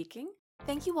Daphne speaking.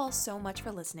 Thank you all so much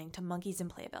for listening to Monkeys and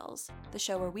Playbills, the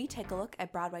show where we take a look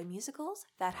at Broadway musicals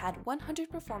that had 100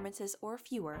 performances or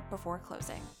fewer before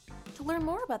closing. To learn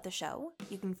more about the show,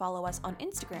 you can follow us on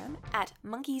Instagram at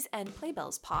Monkeys and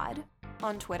Playbills Pod,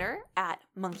 on Twitter at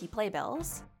Monkey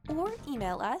Playbills, or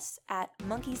email us at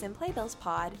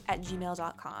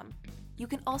monkeysandplaybillspod@gmail.com. You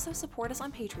can also support us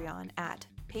on Patreon at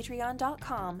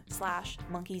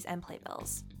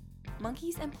patreon.com/monkeysandplaybills.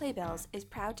 Monkeys and Playbills is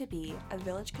proud to be a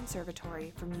Village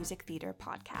Conservatory for Music Theater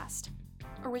podcast.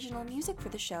 Original music for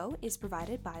the show is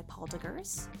provided by Paul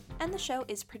DeGers, and the show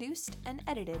is produced and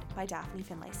edited by Daphne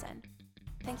Finlayson.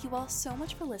 Thank you all so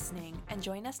much for listening, and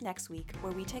join us next week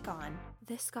where we take on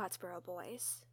The Scottsboro Boys.